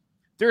fly.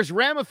 There's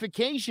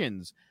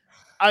ramifications.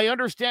 I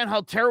understand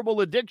how terrible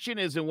addiction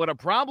is and what a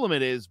problem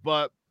it is,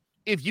 but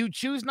if you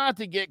choose not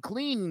to get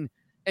clean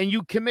and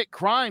you commit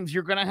crimes,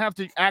 you're going to have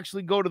to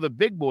actually go to the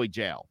big boy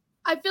jail.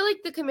 I feel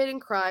like the committing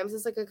crimes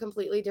is like a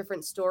completely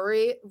different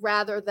story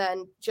rather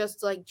than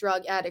just like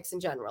drug addicts in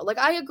general. Like,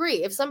 I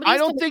agree. If somebody, I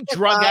don't think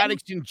drug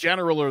addicts in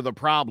general are the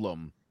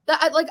problem.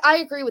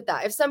 I agree with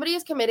that. If somebody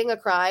is committing a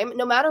crime,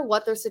 no matter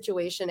what their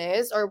situation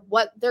is or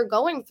what they're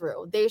going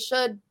through, they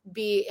should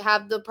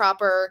have the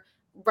proper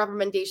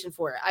recommendation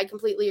for it. I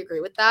completely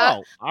agree with that.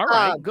 Oh, all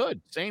right, good.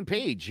 Same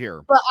page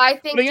here. But I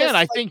think,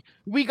 I think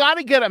we got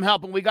to get them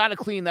help and we got to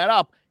clean that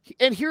up.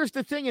 And here's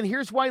the thing, and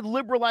here's why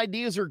liberal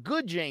ideas are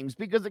good, James,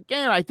 because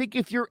again, I think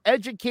if you're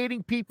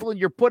educating people and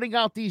you're putting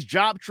out these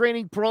job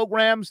training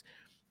programs,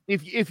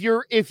 if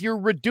you're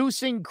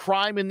reducing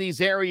crime in these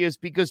areas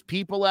because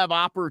people have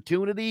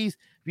opportunities,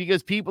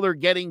 because people are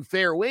getting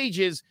fair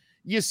wages,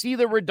 you see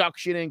the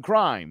reduction in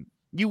crime.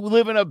 You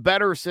live in a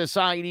better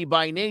society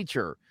by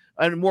nature.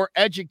 A more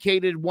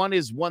educated one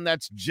is one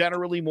that's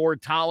generally more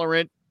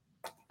tolerant.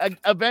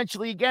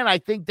 Eventually, again, I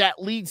think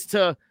that leads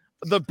to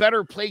the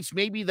better place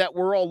maybe that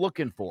we're all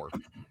looking for.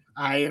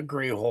 I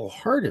agree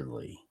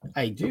wholeheartedly.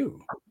 I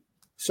do.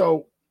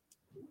 So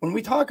when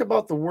we talk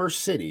about the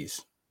worst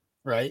cities,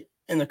 right,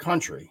 in the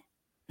country,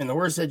 and the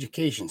worst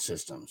education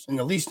systems, and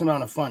the least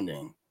amount of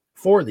funding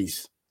for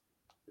these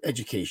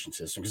education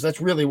systems, because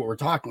that's really what we're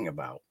talking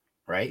about,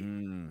 right?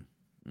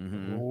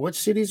 Mm-hmm. What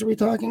cities are we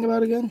talking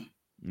about again?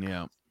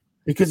 Yeah.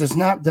 Because it's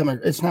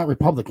not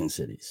Republican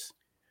cities.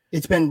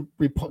 It's been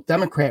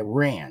Democrat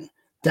ran,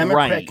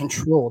 Democrat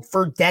controlled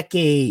for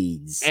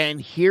decades.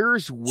 And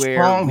here's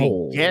where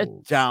we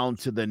get down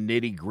to the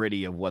nitty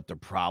gritty of what the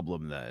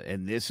problem is.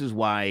 And this is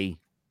why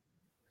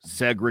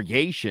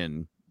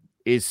segregation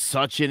is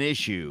such an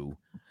issue.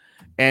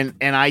 And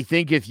I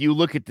think if you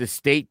look at the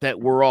state that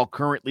we're all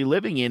currently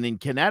living in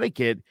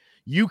Connecticut,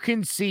 you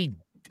can see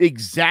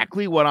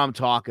exactly what I'm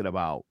talking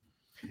about.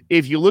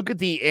 If you look at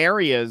the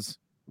areas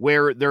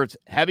where there's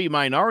heavy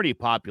minority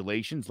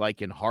populations,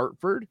 like in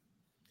Hartford,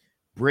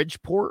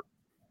 Bridgeport,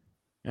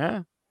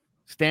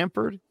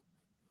 Stamford,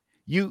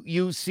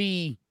 you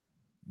see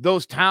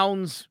those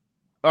towns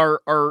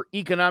are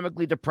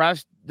economically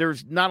depressed.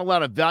 There's not a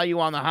lot of value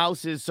on the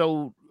houses.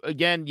 So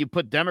again, you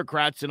put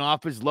Democrats in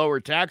office, lower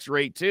tax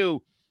rate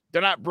too.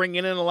 They're not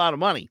bringing in a lot of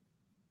money.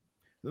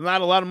 There's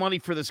not a lot of money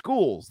for the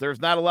schools. There's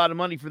not a lot of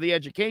money for the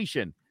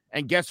education.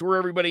 And guess where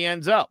everybody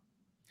ends up?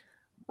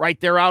 Right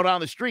there out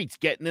on the streets,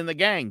 getting in the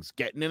gangs,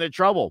 getting into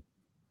trouble,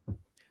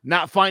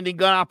 not finding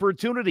good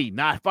opportunity,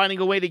 not finding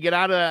a way to get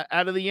out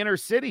of the inner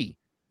city.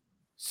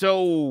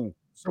 So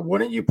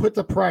wouldn't you put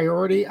the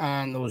priority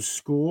on those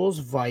schools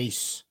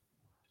vice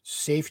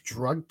safe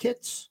drug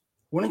kits?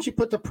 Wouldn't you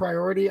put the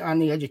priority on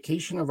the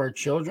education of our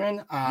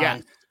children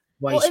on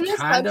vice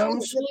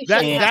condoms?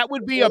 That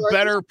would be a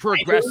better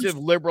progressive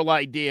liberal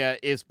idea,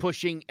 is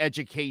pushing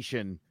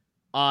education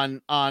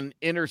on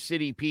inner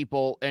city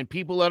people and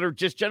people that are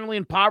just generally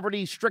in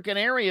poverty-stricken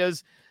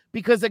areas,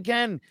 because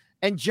again,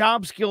 and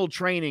job skill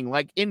training,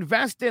 like,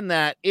 invest in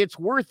that. It's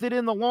worth it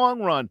in the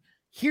long run.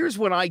 Here's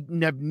what I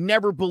have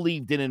never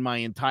believed in my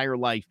entire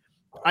life.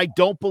 I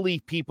don't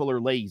believe people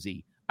are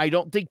lazy. I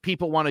don't think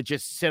people want to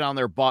just sit on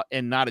their butt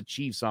and not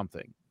achieve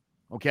something.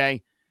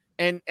 Okay.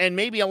 And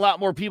maybe a lot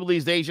more people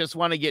these days just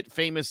want to get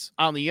famous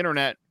on the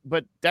internet,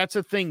 but that's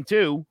a thing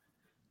too.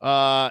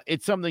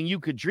 It's something you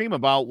could dream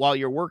about while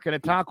you're working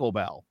at Taco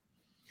Bell,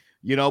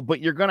 but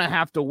you're going to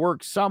have to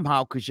work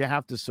somehow because you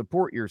have to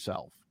support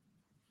yourself.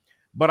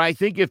 But I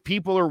think if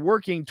people are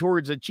working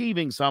towards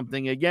achieving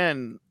something,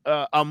 again,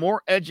 a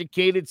more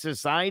educated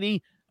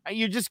society,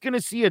 you're just going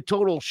to see a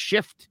total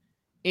shift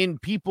in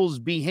people's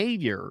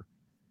behavior.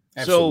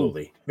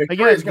 Absolutely. So,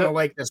 Victoria's going to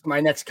like this.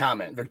 My next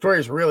comment.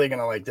 Victoria's really going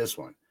to like this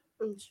one.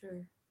 I'm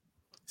sure.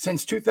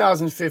 Since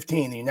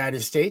 2015, the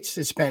United States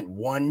has spent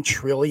 $1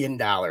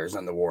 trillion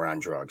on the war on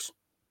drugs.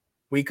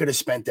 We could have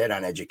spent that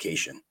on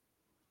education.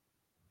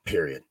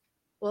 Period.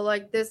 Well,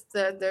 like this,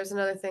 there's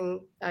another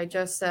thing I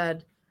just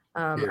said.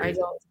 I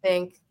don't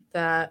think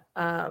that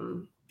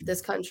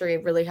this country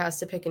really has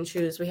to pick and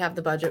choose. We have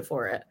the budget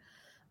for it.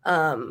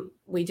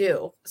 We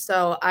do.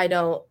 So I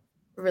don't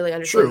really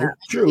understand that.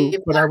 True.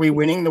 But are we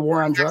winning the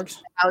war on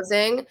drugs?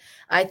 Housing.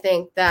 I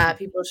think that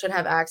people should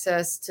have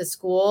access to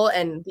school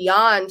and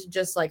beyond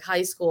just like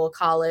high school,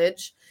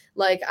 college.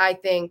 Like, I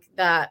think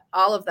that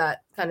all of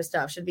that kind of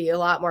stuff should be a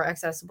lot more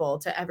accessible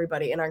to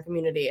everybody in our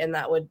community. And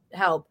that would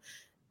help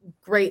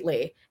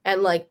greatly.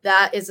 And like,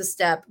 that is a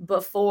step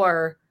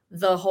before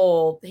the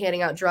whole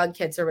handing out drug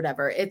kits or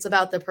whatever. It's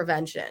about the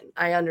prevention.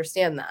 I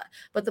understand that.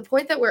 But the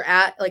point that we're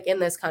at, like in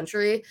this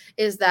country,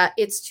 is that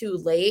it's too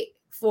late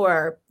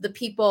for the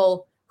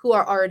people who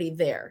are already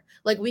there.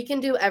 Like, we can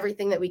do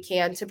everything that we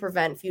can to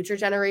prevent future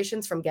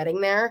generations from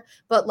getting there.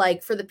 But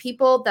like, for the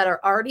people that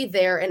are already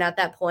there and at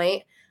that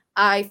point,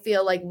 I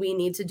feel like we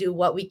need to do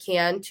what we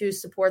can to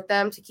support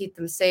them, to keep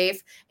them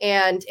safe.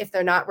 And if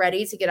they're not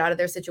ready to get out of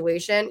their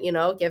situation,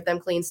 give them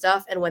clean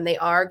stuff. And when they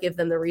are, give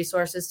them the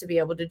resources to be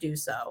able to do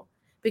so,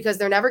 because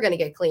they're never going to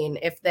get clean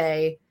if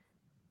they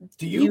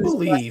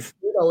believe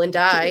and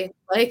die.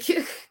 Like,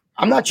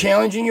 I'm not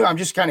challenging you. I'm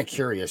just kind of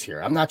curious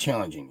here. I'm not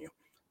challenging you.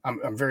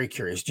 I'm very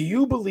curious. Do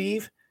you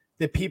believe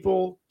that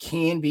people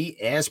can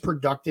be as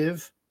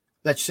productive,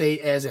 let's say,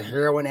 as a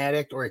heroin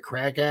addict or a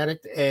crack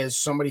addict as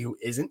somebody who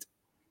isn't?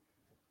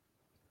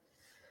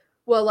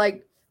 Well,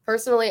 like,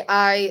 personally,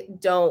 I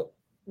don't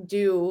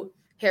do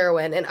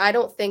heroin, and I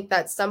don't think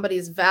that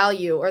somebody's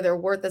value or their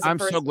worth as a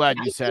person. I'm so glad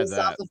you said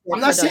that. I'm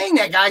not saying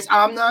that, guys.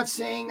 I'm not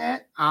saying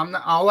that.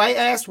 All I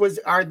asked was,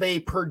 are they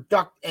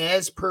productive?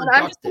 I'm just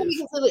going to be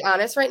completely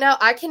honest right now.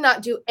 I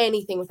cannot do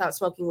anything without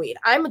smoking weed.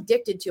 I'm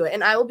addicted to it,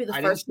 and I will be the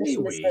first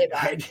person to say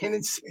that. I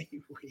didn't say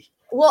weed.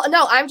 Well,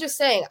 no, I'm just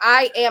saying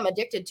I am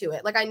addicted to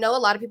it. Like, I know a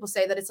lot of people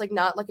say that it's like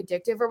not like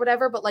addictive or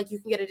whatever, but like, you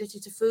can get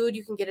addicted to food,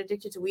 you can get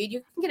addicted to weed,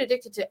 you can get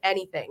addicted to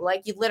anything.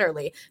 Like, you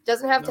literally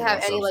doesn't have to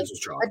have any like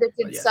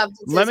addicted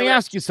substances. Let me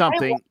ask you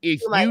something.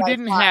 If you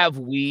didn't have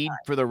weed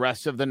for the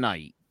rest of the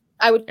night,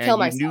 I would kill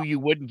myself. You knew you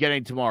wouldn't get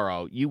any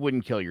tomorrow, you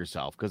wouldn't kill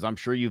yourself, because I'm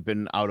sure you've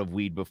been out of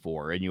weed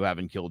before and you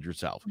haven't killed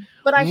yourself.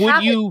 But I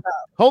haven't.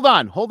 Hold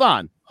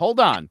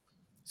on.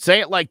 Say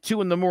it like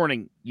 2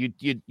 a.m.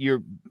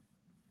 You're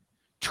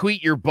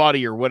tweet your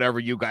buddy or whatever,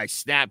 you guys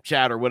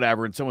Snapchat or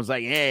whatever, and someone's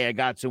like, hey, I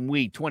got some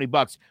weed,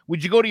 $20.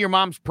 Would you go to your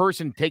mom's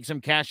purse and take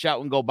some cash out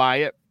and go buy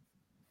it?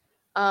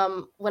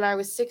 When I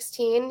was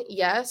 16,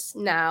 yes.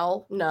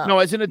 Now, no. No,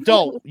 as an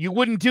adult, you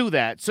wouldn't do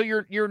that. So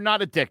you're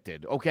not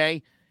addicted,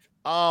 okay?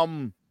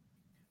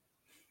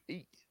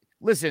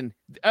 Listen,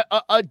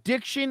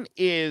 addiction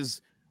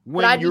is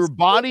when your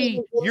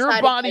body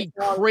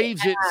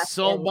craves it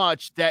so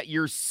much that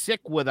you're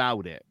sick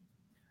without it.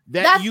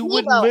 That you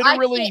would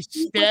literally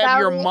stab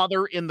your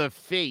mother in the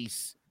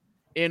face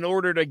in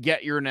order to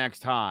get your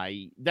next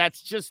high.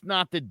 That's just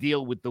not the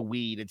deal with the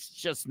weed. It's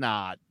just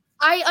not.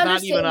 I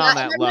understand that.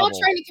 I'm not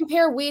trying to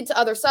compare weed to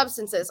other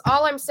substances.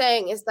 All I'm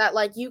saying is that,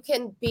 like, you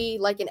can be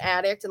like an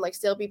addict and like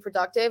still be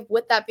productive.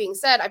 With that being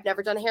said, I've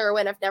never done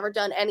heroin. I've never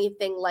done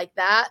anything like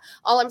that.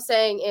 All I'm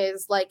saying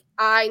is, like,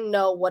 I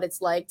know what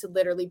it's like to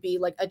literally be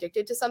like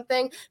addicted to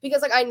something,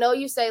 because like, I know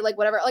you say like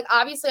whatever, like,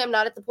 obviously I'm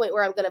not at the point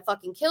where I'm going to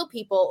fucking kill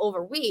people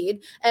over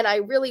weed. And I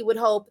really would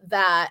hope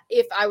that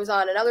if I was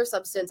on another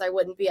substance, I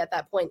wouldn't be at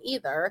that point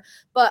either.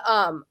 But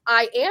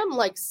I am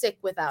like sick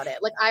without it.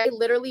 Like, I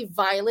literally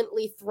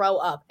violently throw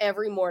up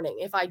every morning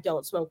if I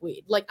don't smoke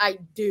weed. Like, I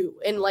do.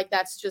 And like,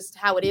 that's just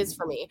how it is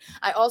for me.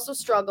 I also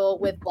struggle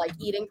with like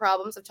eating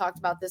problems. I've talked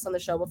about this on the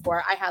show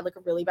before. I had like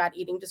a really bad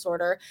eating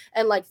disorder.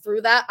 And like,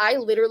 through that, I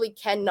literally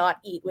cannot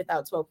eat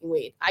without smoking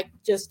weed. I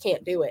just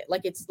can't do it.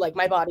 Like, it's like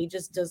my body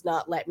just does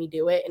not let me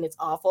do it. And it's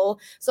awful.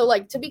 So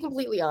like, to be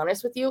completely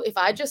honest with you, if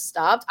I just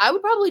stopped, I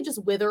would probably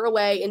just wither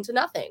away into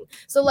nothing.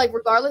 So like,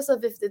 regardless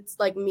of if it's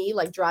like me,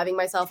 like driving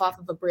myself off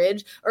of a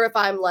bridge, or if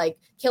I'm like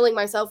killing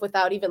myself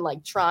without even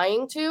like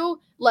trying to,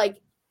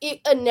 like, it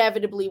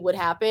inevitably would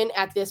happen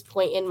at this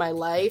point in my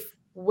life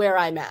where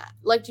I'm at.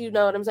 Like, do you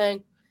know what I'm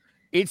saying?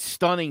 It's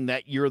stunning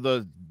that you're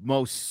the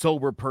most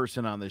sober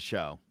person on the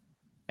show.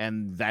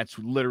 And that's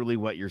literally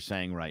what you're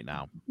saying right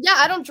now. Yeah,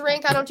 I don't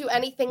drink. I don't do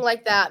anything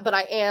like that. But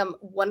I am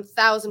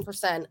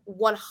 1,000%,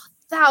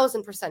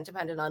 1,000%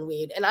 dependent on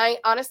weed. And I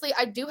honestly,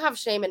 I do have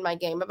shame in my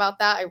game about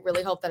that. I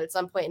really hope that at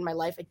some point in my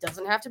life, it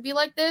doesn't have to be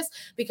like this,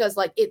 because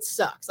like, it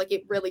sucks. Like,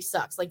 it really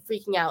sucks. Like,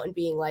 freaking out and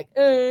being like,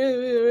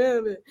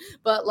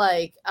 but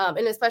like,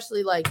 and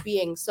especially like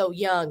being so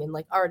young and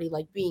like already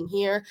like being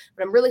here.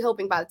 But I'm really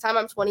hoping by the time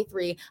I'm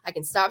 23, I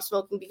can stop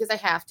smoking because I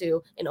have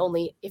to, and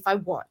only if I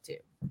want to.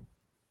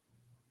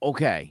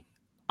 Okay.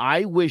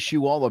 I wish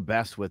you all the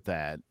best with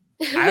that.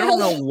 I don't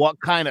know what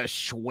kind of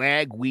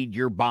swag weed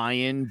you're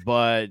buying,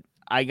 but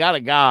I got a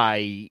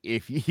guy.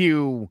 If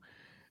you,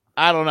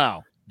 I don't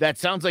know. That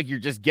sounds like you're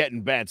just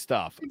getting bad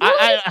stuff.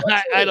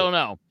 I don't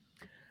know.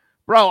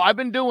 Bro, I've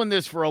been doing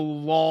this for a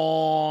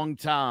long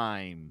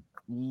time.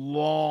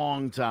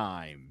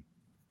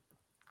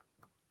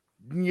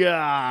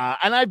 Yeah.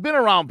 And I've been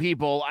around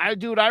people. I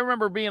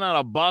remember being on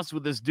a bus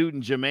with this dude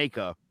in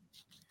Jamaica.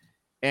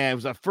 And it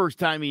was the first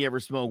time he ever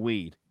smoked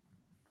weed.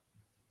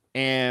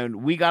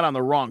 And we got on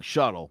the wrong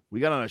shuttle. We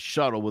got on a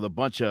shuttle with a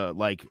bunch of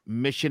like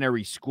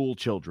missionary school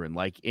children,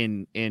 like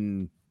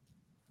in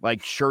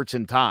like shirts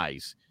and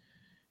ties.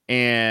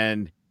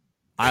 And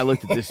I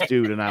looked at this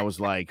dude and I was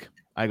like,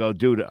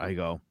 dude,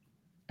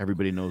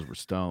 everybody knows we're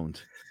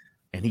stoned.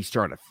 And he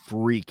started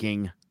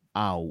freaking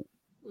out.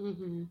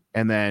 Mm-hmm.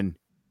 And then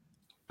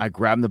I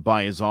grabbed him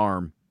by his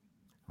arm.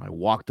 I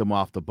walked him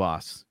off the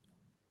bus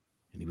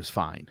and he was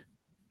fine.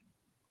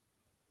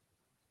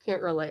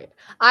 Can't relate.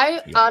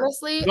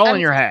 Honestly, go in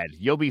your head.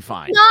 You'll be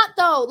fine. Not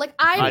though. Like,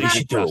 we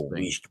should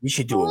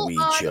do a weed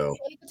show.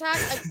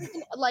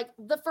 Like,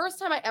 the first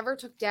time I ever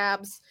took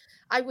dabs,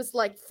 I was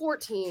like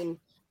 14,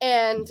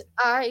 and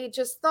I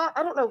just thought,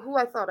 I don't know who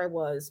I thought I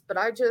was, but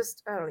I don't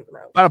even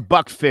know. About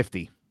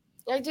 $1.50.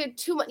 I did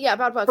too much. Yeah,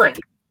 about $1.50.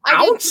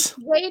 I did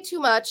way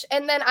too much,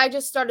 and then I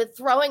just started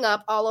throwing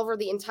up all over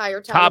the entire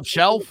town. Top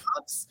shelf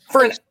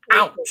for an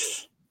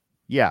ounce.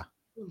 Yeah.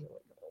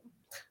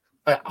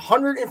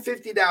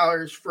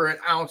 $150 for an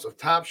ounce of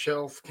top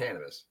shelf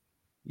cannabis.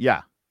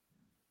 Yeah.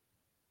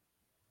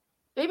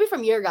 Maybe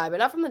from your guy, but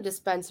not from the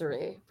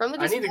dispensary. From the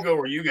I need to go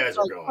where you guys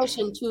are going.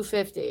 Pushing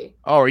 $250.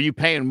 Oh, are you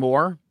paying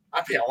more?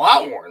 I pay a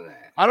lot more than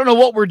that. I don't know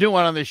what we're doing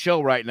on this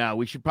show right now.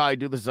 We should probably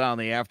do this on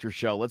the after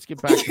show. Let's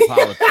get back to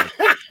politics.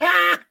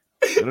 I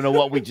don't know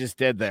what we just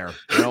did there.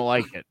 I don't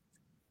like it.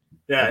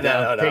 Yeah,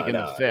 no, taking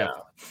the fifth.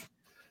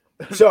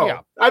 No. So, yeah.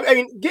 I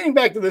mean, getting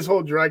back to this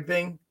whole drug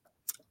thing,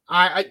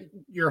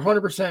 you're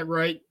 100%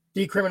 right.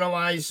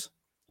 Decriminalize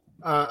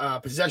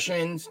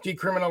possessions,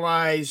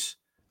 decriminalize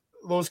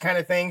those kind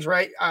of things,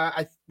 right?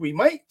 We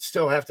might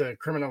still have to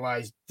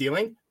criminalize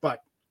dealing,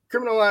 but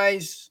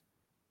decriminalize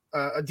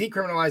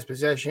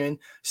possession,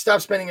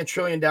 stop spending $1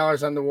 trillion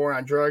on the war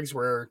on drugs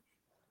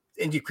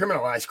and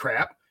decriminalize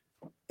crap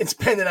and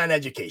spend it on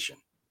education.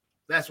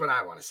 That's what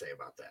I want to say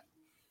about that.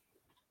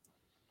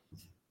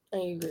 I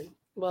agree.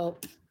 Well,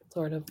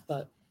 sort of,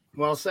 but.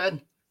 Well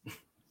said.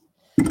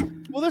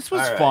 Well, this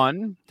was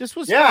fun. This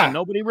was fun.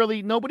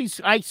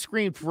 I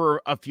screamed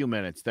for a few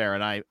minutes there,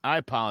 and I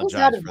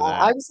apologize for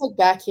that. I was like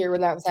back here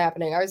when that was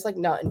happening. I was like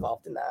not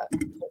involved in that.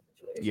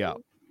 Yeah.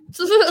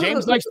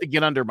 James likes to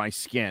get under my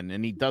skin,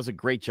 and he does a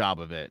great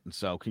job of it. And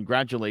so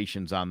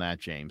congratulations on that,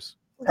 James.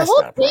 The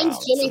whole James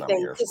Jimmy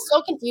thing is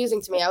so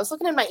confusing to me. I was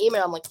looking at my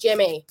email. I'm like,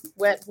 Jimmy,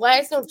 why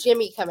is no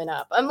Jimmy coming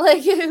up? I'm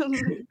like,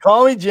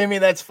 call me Jimmy.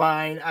 That's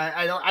fine.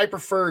 I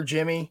prefer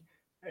Jimmy.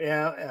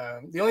 Yeah,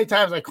 the only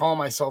times I call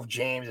myself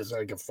James is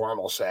like a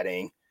formal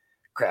setting.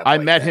 Crap. I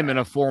met him in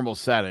a formal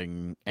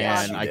setting,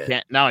 and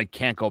I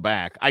can't go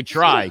back. I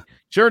try.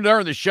 Sure,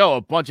 during the show,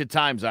 a bunch of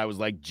times I was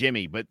like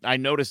Jimmy, but I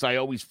notice I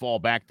always fall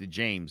back to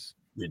James.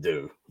 You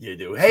do.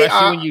 Hey,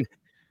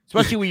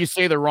 especially when you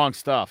say the wrong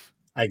stuff.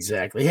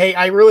 Exactly. Hey,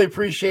 I really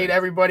appreciate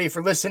everybody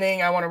for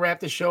listening. I want to wrap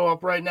the show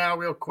up right now,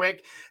 real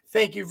quick.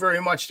 Thank you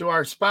very much to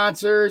our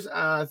sponsors.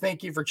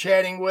 Thank you for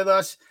chatting with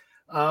us.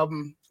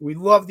 We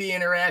love the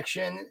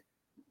interaction.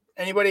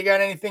 Anybody got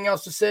anything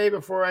else to say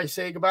before I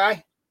say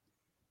goodbye?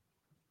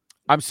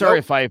 I'm sorry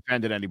if I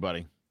offended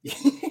anybody.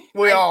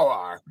 We all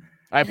are.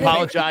 I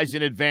apologize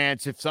in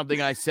advance if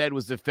something I said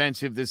was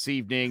offensive this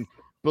evening.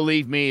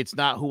 Believe me, it's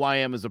not who I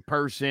am as a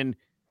person.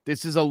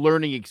 This is a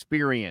learning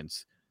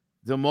experience.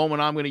 The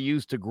moment I'm going to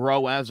use to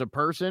grow as a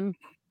person.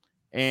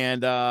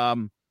 And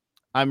I'm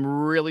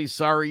really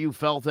sorry you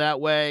felt that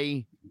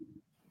way.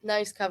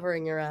 Nice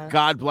covering your ass.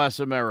 God bless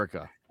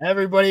America.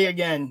 Everybody,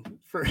 again,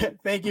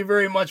 thank you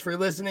very much for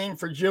listening.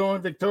 For Joe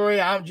and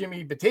Victoria, I'm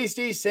Jimmy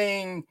Battisti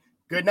saying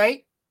good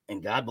night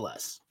and God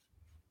bless.